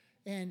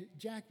 And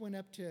Jack went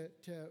up to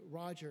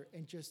Roger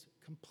and just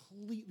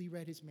completely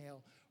read his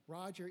mail.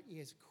 Roger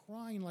is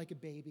crying like a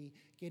baby,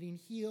 getting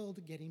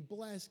healed, getting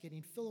blessed,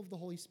 getting filled with the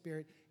Holy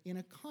Spirit in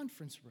a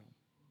conference room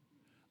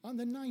on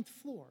the 9th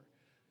floor.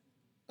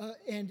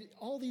 And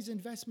all these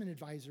investment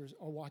advisors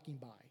are walking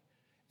by.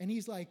 And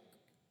he's like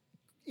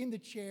in the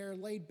chair,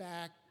 laid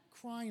back,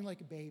 crying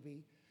like a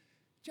baby.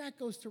 Jack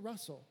goes to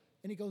Russell,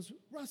 and he goes,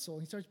 Russell,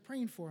 and he starts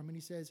praying for him, and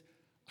he says,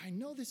 I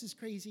know this is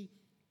crazy,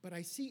 but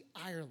I see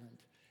Ireland.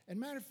 And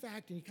matter of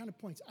fact, and he kind of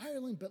points,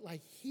 Ireland, but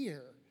like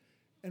here.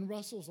 And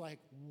Russell's like,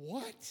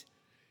 what?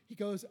 He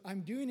goes,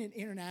 I'm doing an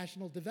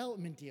international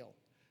development deal.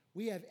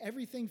 We have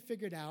everything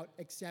figured out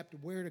except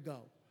where to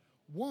go.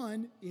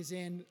 One is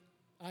in,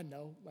 I don't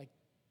know, like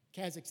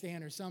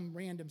Kazakhstan or some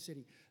random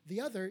city.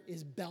 The other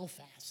is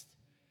Belfast.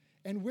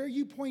 And where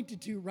you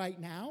pointed to right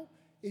now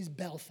is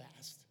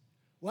Belfast.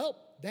 Well,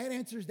 that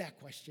answers that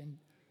question.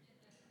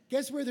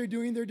 Guess where they're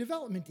doing their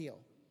development deal?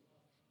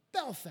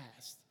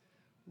 Belfast.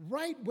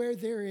 Right where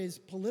there is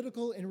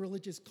political and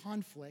religious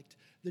conflict,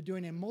 they're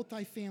doing a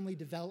multifamily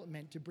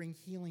development to bring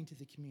healing to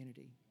the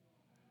community.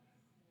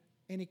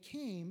 And it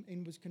came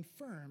and was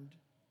confirmed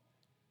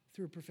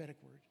through a prophetic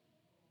word,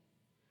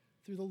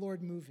 through the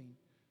Lord moving,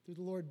 through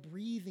the Lord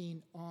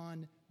breathing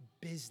on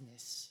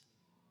business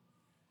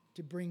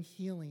to bring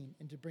healing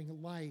and to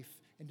bring life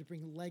and to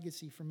bring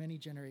legacy for many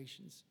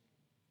generations.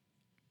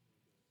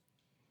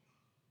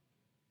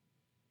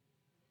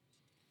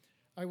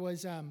 I'll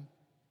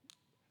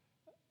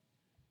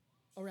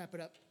wrap it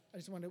up. I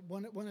just want to,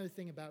 one other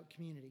thing about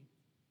community.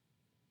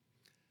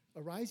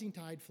 A rising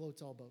tide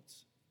floats all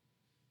boats.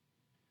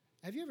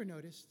 Have you ever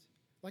noticed?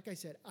 Like I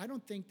said, I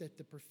don't think that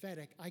the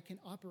prophetic, I can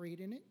operate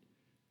in it.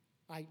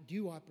 I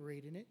do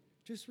operate in it.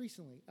 Just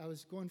recently, I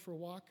was going for a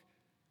walk.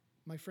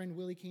 My friend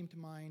Willie came to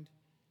mind.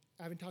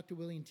 I haven't talked to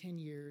Willie in 10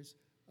 years.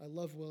 I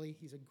love Willie.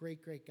 He's a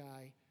great, great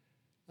guy.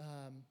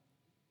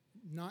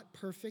 Not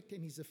perfect,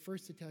 and he's the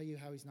first to tell you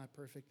how he's not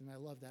perfect, and I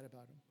love that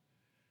about him.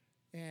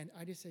 And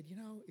I just said,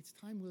 it's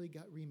time Willie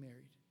got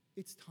remarried.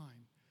 It's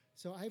time.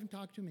 So I haven't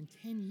talked to him in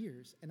 10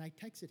 years, and I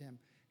texted him,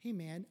 hey,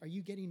 man, are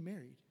you getting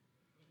married?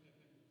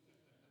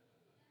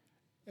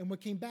 And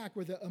what came back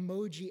were the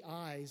emoji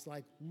eyes,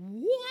 like,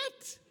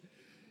 what?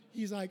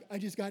 He's like, I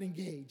just got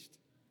engaged.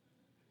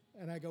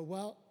 And I go,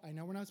 well, I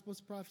know we're not supposed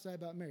to prophesy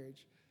about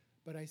marriage,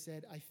 but I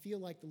said, I feel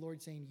like the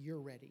Lord's saying,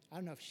 you're ready. I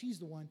don't know if she's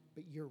the one,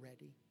 but you're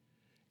ready.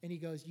 And he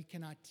goes, I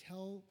cannot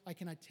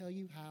tell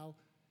you how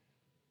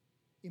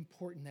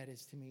important that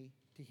is to me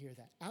to hear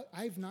that.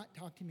 I've not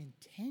talked to him in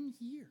 10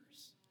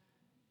 years.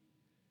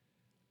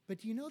 But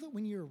do you know that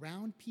when you're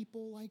around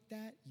people like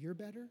that, you're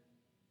better?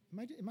 Am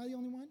I the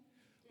only one?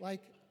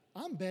 Like,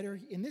 I'm better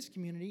in this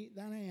community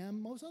than I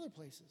am most other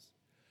places.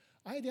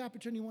 I had the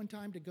opportunity one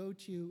time to go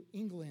to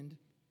England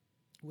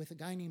with a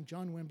guy named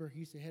John Wimber who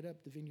used to head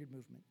up the Vineyard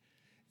Movement.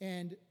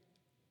 And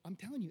I'm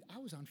telling you, I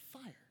was on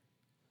fire.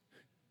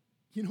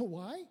 You know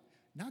why?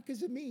 Not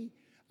because of me.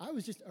 I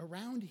was just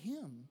around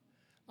him.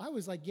 I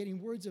was like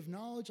getting words of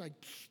knowledge, like,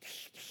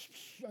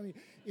 I mean,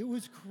 it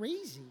was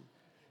crazy.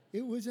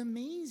 It was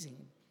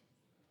amazing.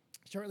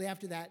 Shortly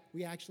after that,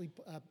 we actually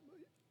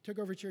took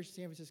over a church in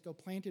San Francisco,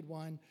 planted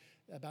one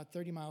about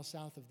 30 miles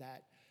south of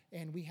that,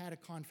 and we had a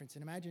conference.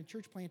 And imagine a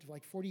church plant of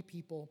like 40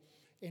 people,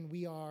 and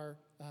we are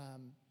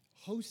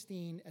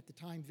hosting, at the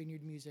time,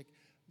 Vineyard Music.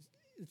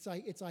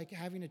 It's like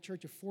having a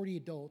church of 40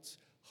 adults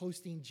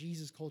hosting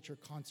Jesus Culture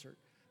concert,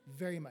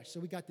 very much. So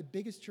we got the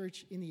biggest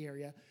church in the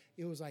area.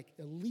 It was like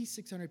at least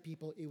 600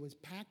 people. It was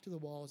packed to the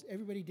walls.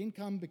 Everybody didn't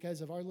come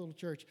because of our little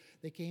church.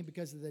 They came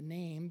because of the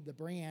name, the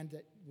brand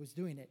that was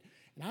doing it.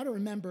 And I don't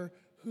remember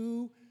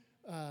who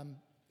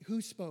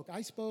spoke.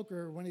 I spoke,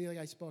 or one of the other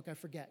guys spoke. I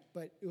forget.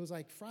 But it was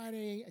like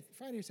Friday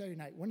or Saturday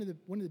night. One of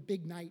the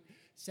big night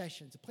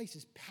sessions. The place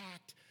is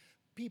packed.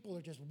 People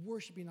are just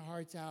worshiping their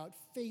hearts out.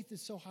 Faith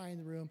is so high in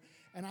the room.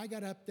 And I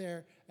got up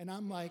there, and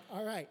I'm like,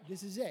 all right,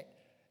 this is it.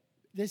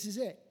 This is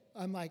it.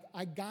 I'm like,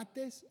 I got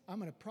this. I'm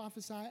going to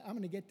prophesy. I'm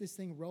going to get this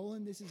thing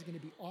rolling. This is going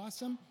to be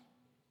awesome.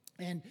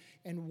 And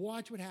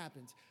watch what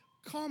happens.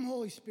 Come,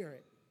 Holy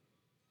Spirit.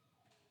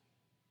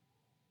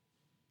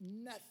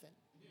 Nothing.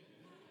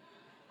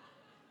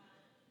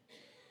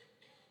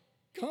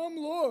 Come,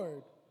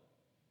 Lord.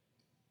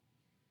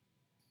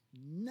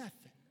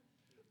 Nothing.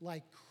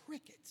 Like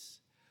crickets.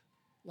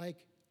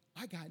 Like,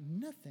 I got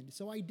nothing.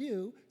 So I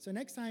do. So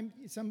next time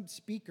some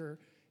speaker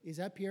is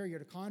up here, you're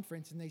at a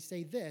conference, and they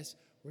say this,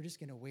 we're just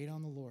going to wait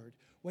on the Lord.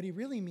 What he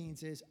really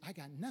means is, I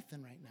got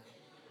nothing right now.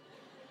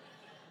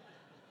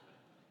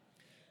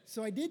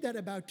 So I did that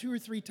about 2 or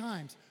 3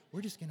 times.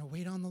 We're just going to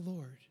wait on the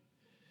Lord.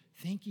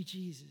 Thank you,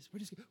 Jesus.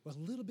 A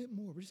little bit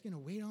more. We're just going to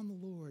wait on the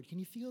Lord. Can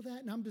you feel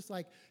that? And I'm just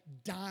like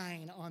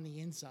dying on the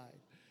inside.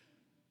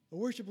 A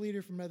worship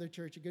leader from another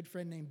church, a good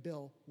friend named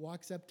Bill,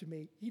 walks up to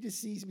me. He just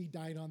sees me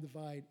dying on the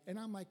vine. And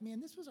I'm like, man,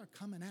 this was our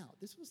coming out.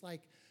 This was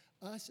like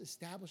us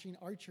establishing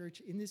our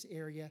church in this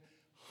area.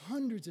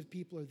 Hundreds of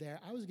people are there.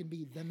 I was going to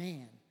be the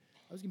man.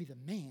 I was going to be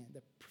the man,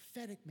 the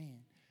prophetic man.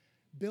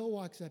 Bill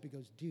walks up. He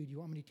goes, dude, you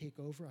want me to take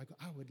over? I go,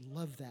 I would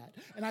love that.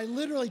 And I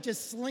literally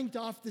just slinked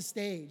off the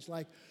stage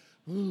like,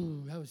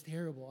 ooh, that was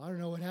terrible. I don't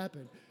know what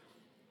happened.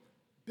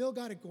 Bill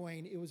got it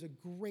going. It was a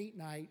great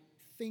night.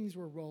 Things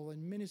were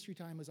rolling. Ministry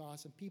time was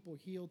awesome. People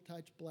healed,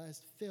 touched,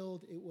 blessed,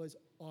 filled. It was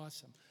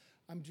awesome.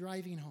 I'm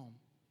driving home.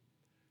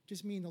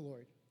 Just me and the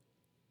Lord.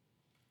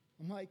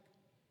 I'm like,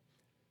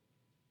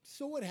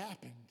 so what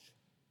happened?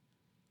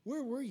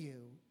 Where were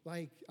you?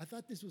 Like, I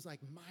thought this was like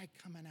my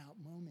coming out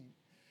moment.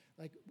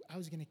 Like, I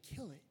was going to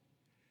kill it.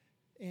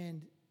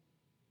 And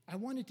I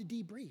wanted to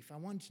debrief. I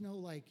wanted to know,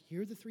 like,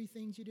 here are the 3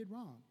 things you did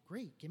wrong.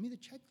 Great. Give me the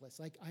checklist.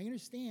 Like, I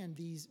understand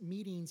these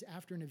meetings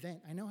after an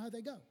event. I know how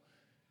they go.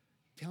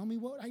 Tell me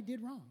what I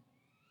did wrong.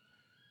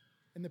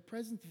 And the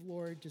presence of the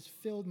Lord just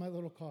filled my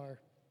little car.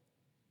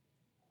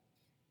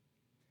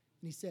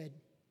 And he said,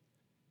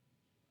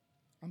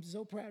 I'm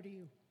so proud of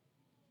you.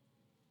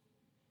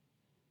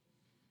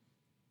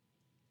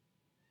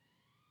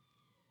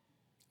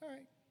 All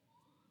right.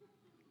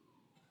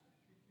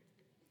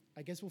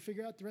 I guess we'll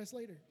figure out the rest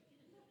later.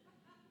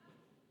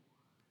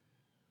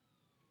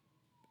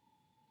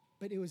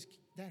 But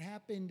that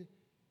happened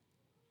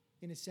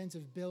in a sense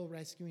of Bill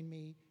rescuing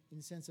me, in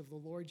the sense of the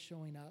Lord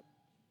showing up.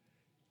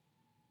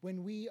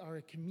 When we are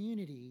a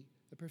community,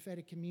 a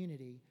prophetic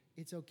community,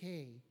 it's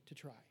okay to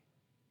try.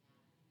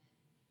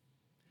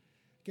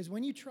 Because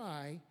when you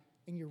try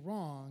and you're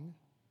wrong,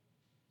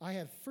 I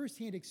have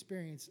firsthand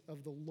experience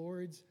of the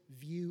Lord's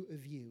view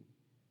of you.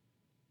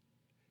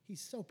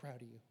 He's so proud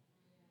of you.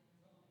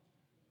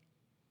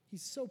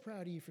 He's so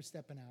proud of you for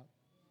stepping out.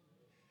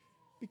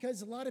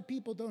 Because a lot of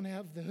people don't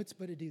have the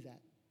chutzpah to do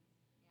that.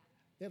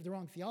 They have the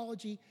wrong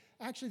theology.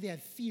 Actually, they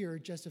have fear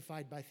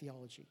justified by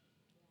theology.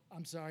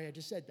 I'm sorry, I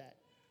just said that.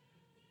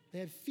 They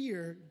have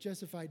fear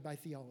justified by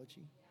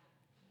theology,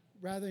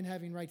 rather than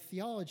having right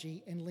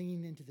theology and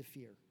leaning into the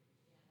fear.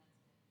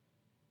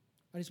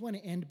 I just want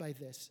to end by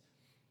this.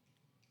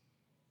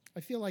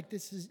 I feel like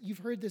you've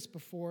heard this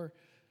before.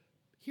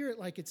 Hear it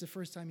like it's the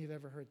first time you've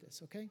ever heard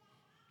this, okay?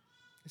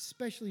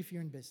 Especially if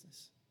you're in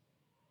business.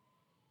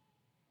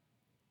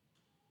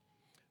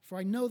 For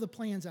I know the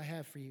plans I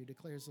have for you,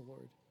 declares the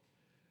Lord.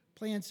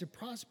 Plans to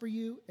prosper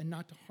you and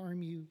not to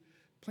harm you.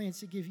 Plans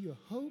to give you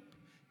a hope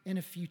and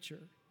a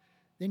future.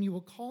 Then you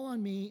will call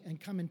on me and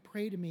come and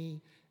pray to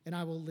me, and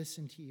I will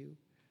listen to you.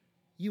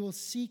 You will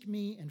seek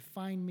me and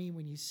find me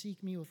when you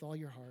seek me with all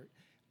your heart.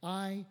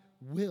 I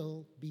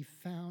will be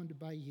found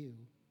by you,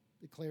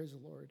 declares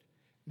the Lord.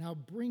 And I'll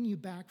bring you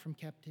back from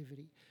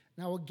captivity.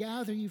 And I will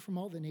gather you from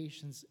all the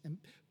nations and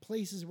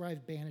places where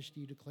I've banished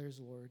you, declares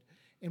the Lord,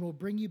 and will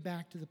bring you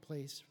back to the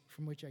place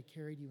from which I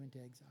carried you into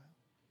exile.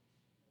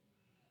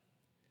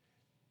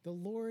 The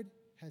Lord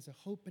has a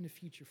hope and a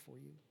future for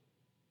you.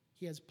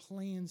 He has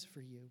plans for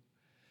you.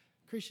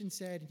 Christian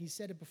said, and he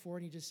said it before,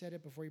 and he just said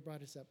it before he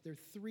brought us up, there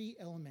are 3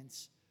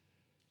 elements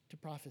to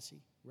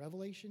prophecy: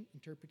 revelation,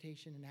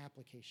 interpretation, and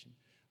application.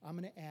 I'm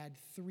going to add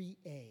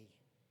 3A.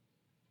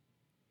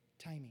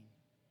 Timing.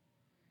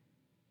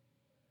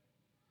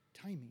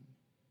 Timing.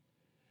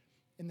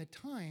 And the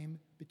time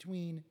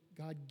between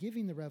God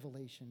giving the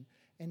revelation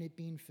and it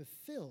being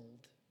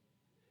fulfilled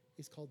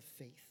is called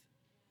faith.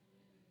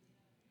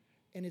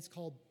 And it's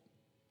called,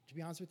 to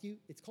be honest with you,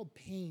 it's called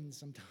pain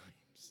sometimes.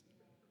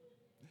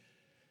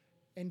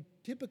 And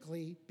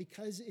typically,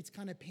 because it's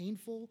kind of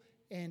painful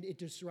and it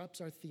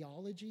disrupts our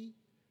theology,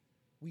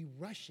 we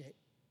rush it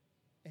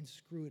and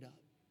screw it up.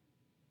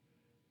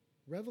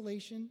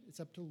 Revelation, it's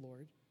up to the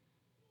Lord.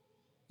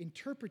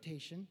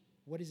 Interpretation,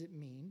 what does it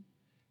mean?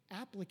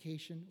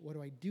 Application, what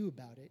do I do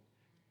about it?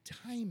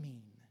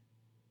 Timing.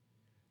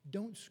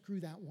 Don't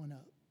screw that one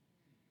up.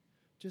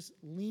 Just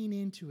lean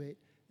into it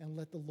and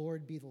let the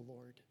Lord be the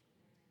Lord.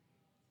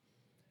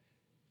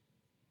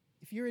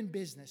 If you're in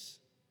business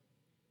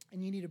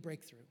and you need a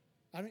breakthrough,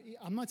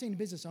 I'm not saying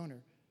business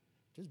owner,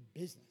 just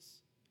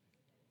business,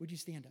 would you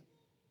stand up?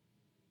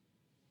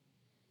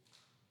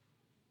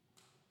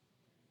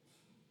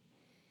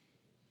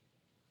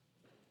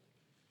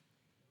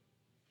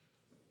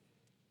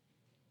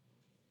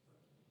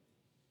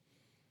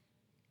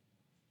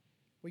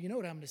 Well, you know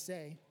what I'm going to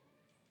say.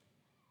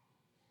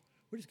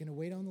 We're just going to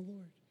wait on the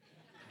Lord.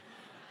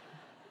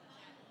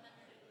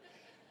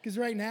 Because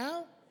right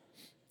now,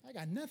 I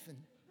got nothing.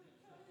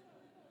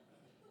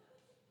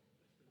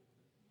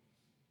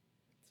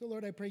 So,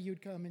 Lord, I pray you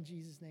would come in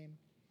Jesus' name.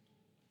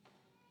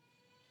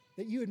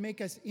 That you would make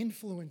us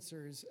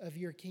influencers of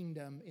your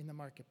kingdom in the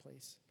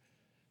marketplace.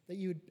 That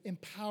you would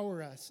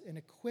empower us and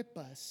equip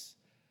us.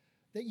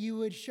 That you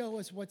would show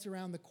us what's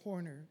around the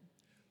corner.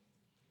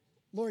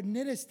 Lord,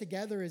 knit us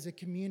together as a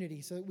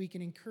community so that we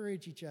can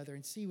encourage each other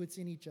and see what's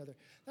in each other.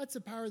 That's the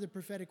power of the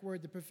prophetic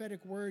word. The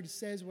prophetic word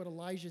says what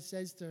Elijah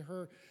says to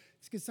her.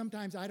 It's because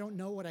sometimes I don't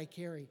know what I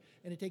carry.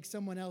 And it takes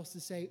someone else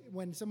to say,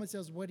 when someone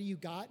says, what do you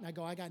got? And I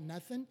go, I got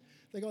nothing.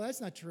 They go, that's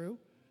not true.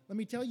 Let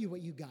me tell you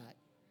what you got.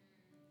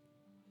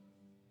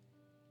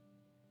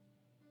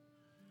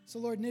 So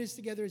Lord, knit us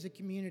together as a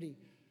community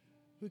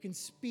who can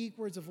speak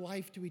words of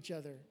life to each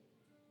other.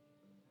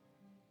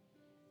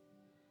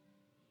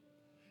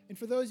 And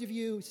for those of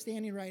you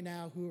standing right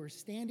now who are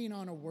standing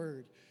on a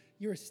word,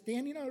 you're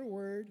standing on a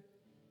word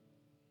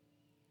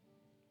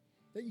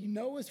that you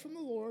know is from the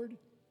Lord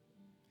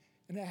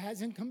and it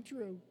hasn't come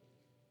true.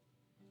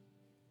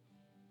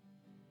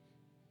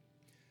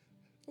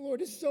 The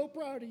Lord is so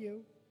proud of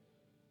you.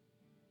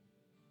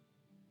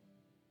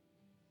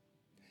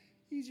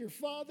 He's your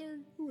Father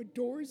who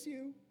adores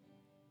you.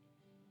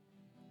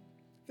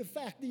 The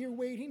fact that you're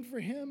waiting for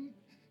Him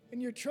and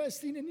you're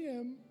trusting in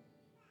Him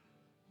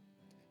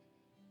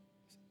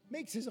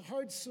makes His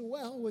heart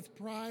swell with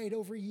pride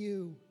over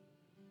you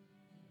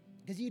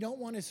because you don't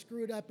want to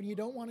screw it up and you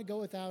don't want to go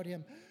without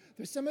Him.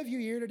 There's some of you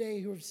here today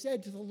who have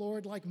said to the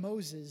Lord like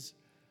Moses,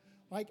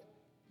 like,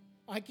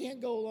 I can't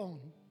go alone.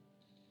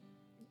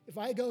 If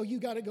I go, you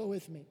got to go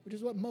with me, which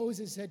is what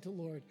Moses said to the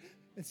Lord.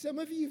 And some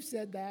of you have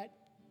said that.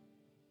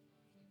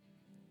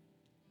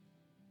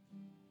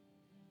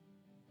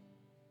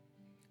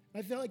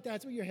 I feel like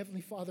that's what your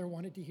Heavenly Father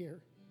wanted to hear.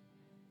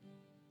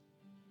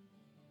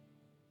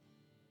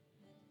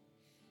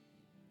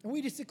 And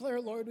we just declare,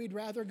 Lord, we'd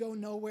rather go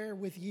nowhere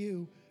with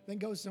you than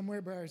go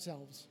somewhere by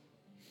ourselves.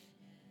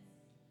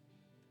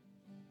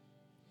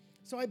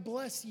 So I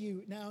bless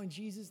you now in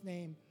Jesus'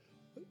 name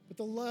with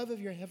the love of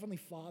your Heavenly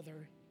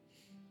Father,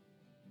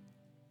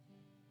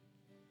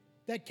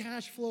 that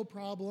cash flow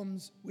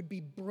problems would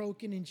be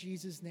broken in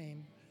Jesus'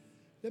 name.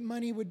 That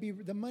money would be,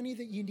 the money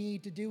that you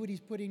need to do what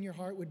he's put in your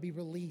heart would be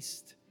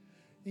released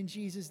in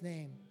Jesus'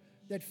 name.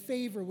 That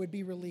favor would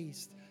be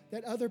released.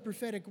 That other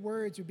prophetic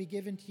words would be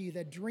given to you.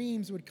 That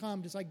dreams would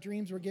come, just like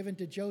dreams were given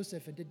to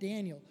Joseph and to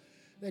Daniel.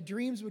 That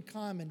dreams would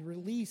come and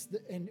release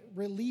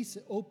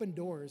open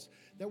doors.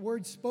 That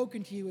words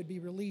spoken to you would be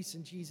released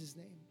in Jesus'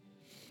 name.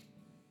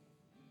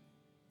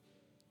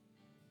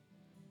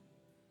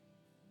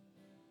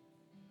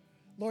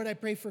 Lord, I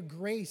pray for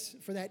grace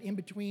for that in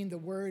between the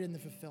word and the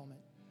fulfillment.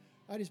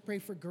 I just pray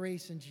for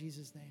grace in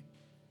Jesus' name.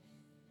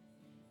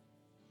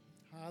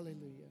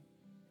 Hallelujah.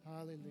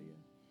 Hallelujah.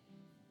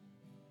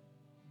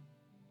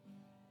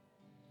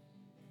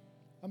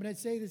 I'm going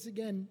to say this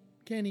again,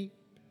 Kenny.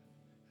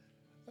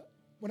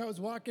 When I was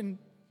walking,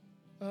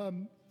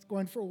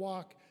 going for a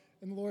walk,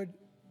 and the Lord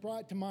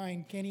brought to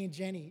mind Kenny and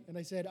Jenny, and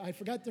I said, I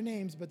forgot their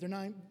names, but they're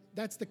not,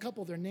 that's the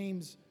couple, their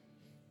names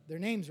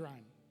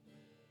rhyme.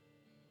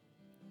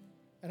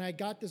 And I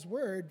got this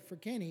word for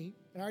Kenny,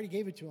 and I already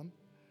gave it to him,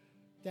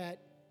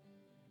 that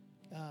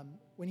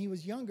when he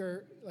was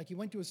younger, like he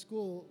went to a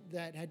school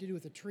that had to do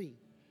with a tree.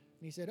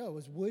 And he said, oh, it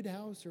was wood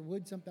house or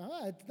wood something.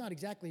 Oh, it's not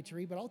exactly a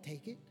tree, but I'll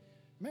take it.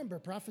 Remember,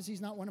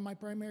 prophecy's not one of my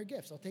primary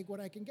gifts. I'll take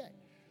what I can get.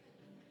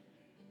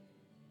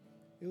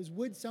 It was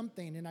wood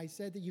something, and I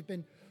said that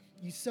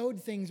you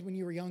sowed things when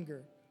you were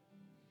younger.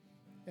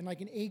 And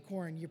like an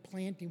acorn, you're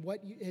planting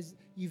what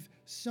you've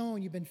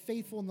sown. You've been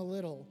faithful in the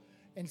little.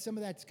 And some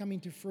of that's coming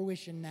to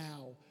fruition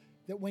now.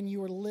 That when you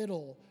were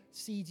little,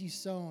 seeds you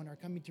sown are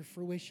coming to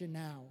fruition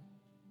now.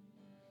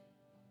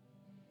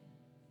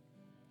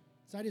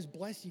 So I just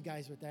bless you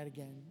guys with that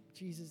again. In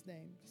Jesus'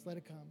 name. Just let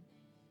it come.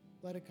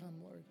 Let it come,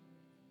 Lord.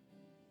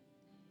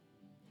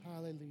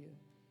 Hallelujah.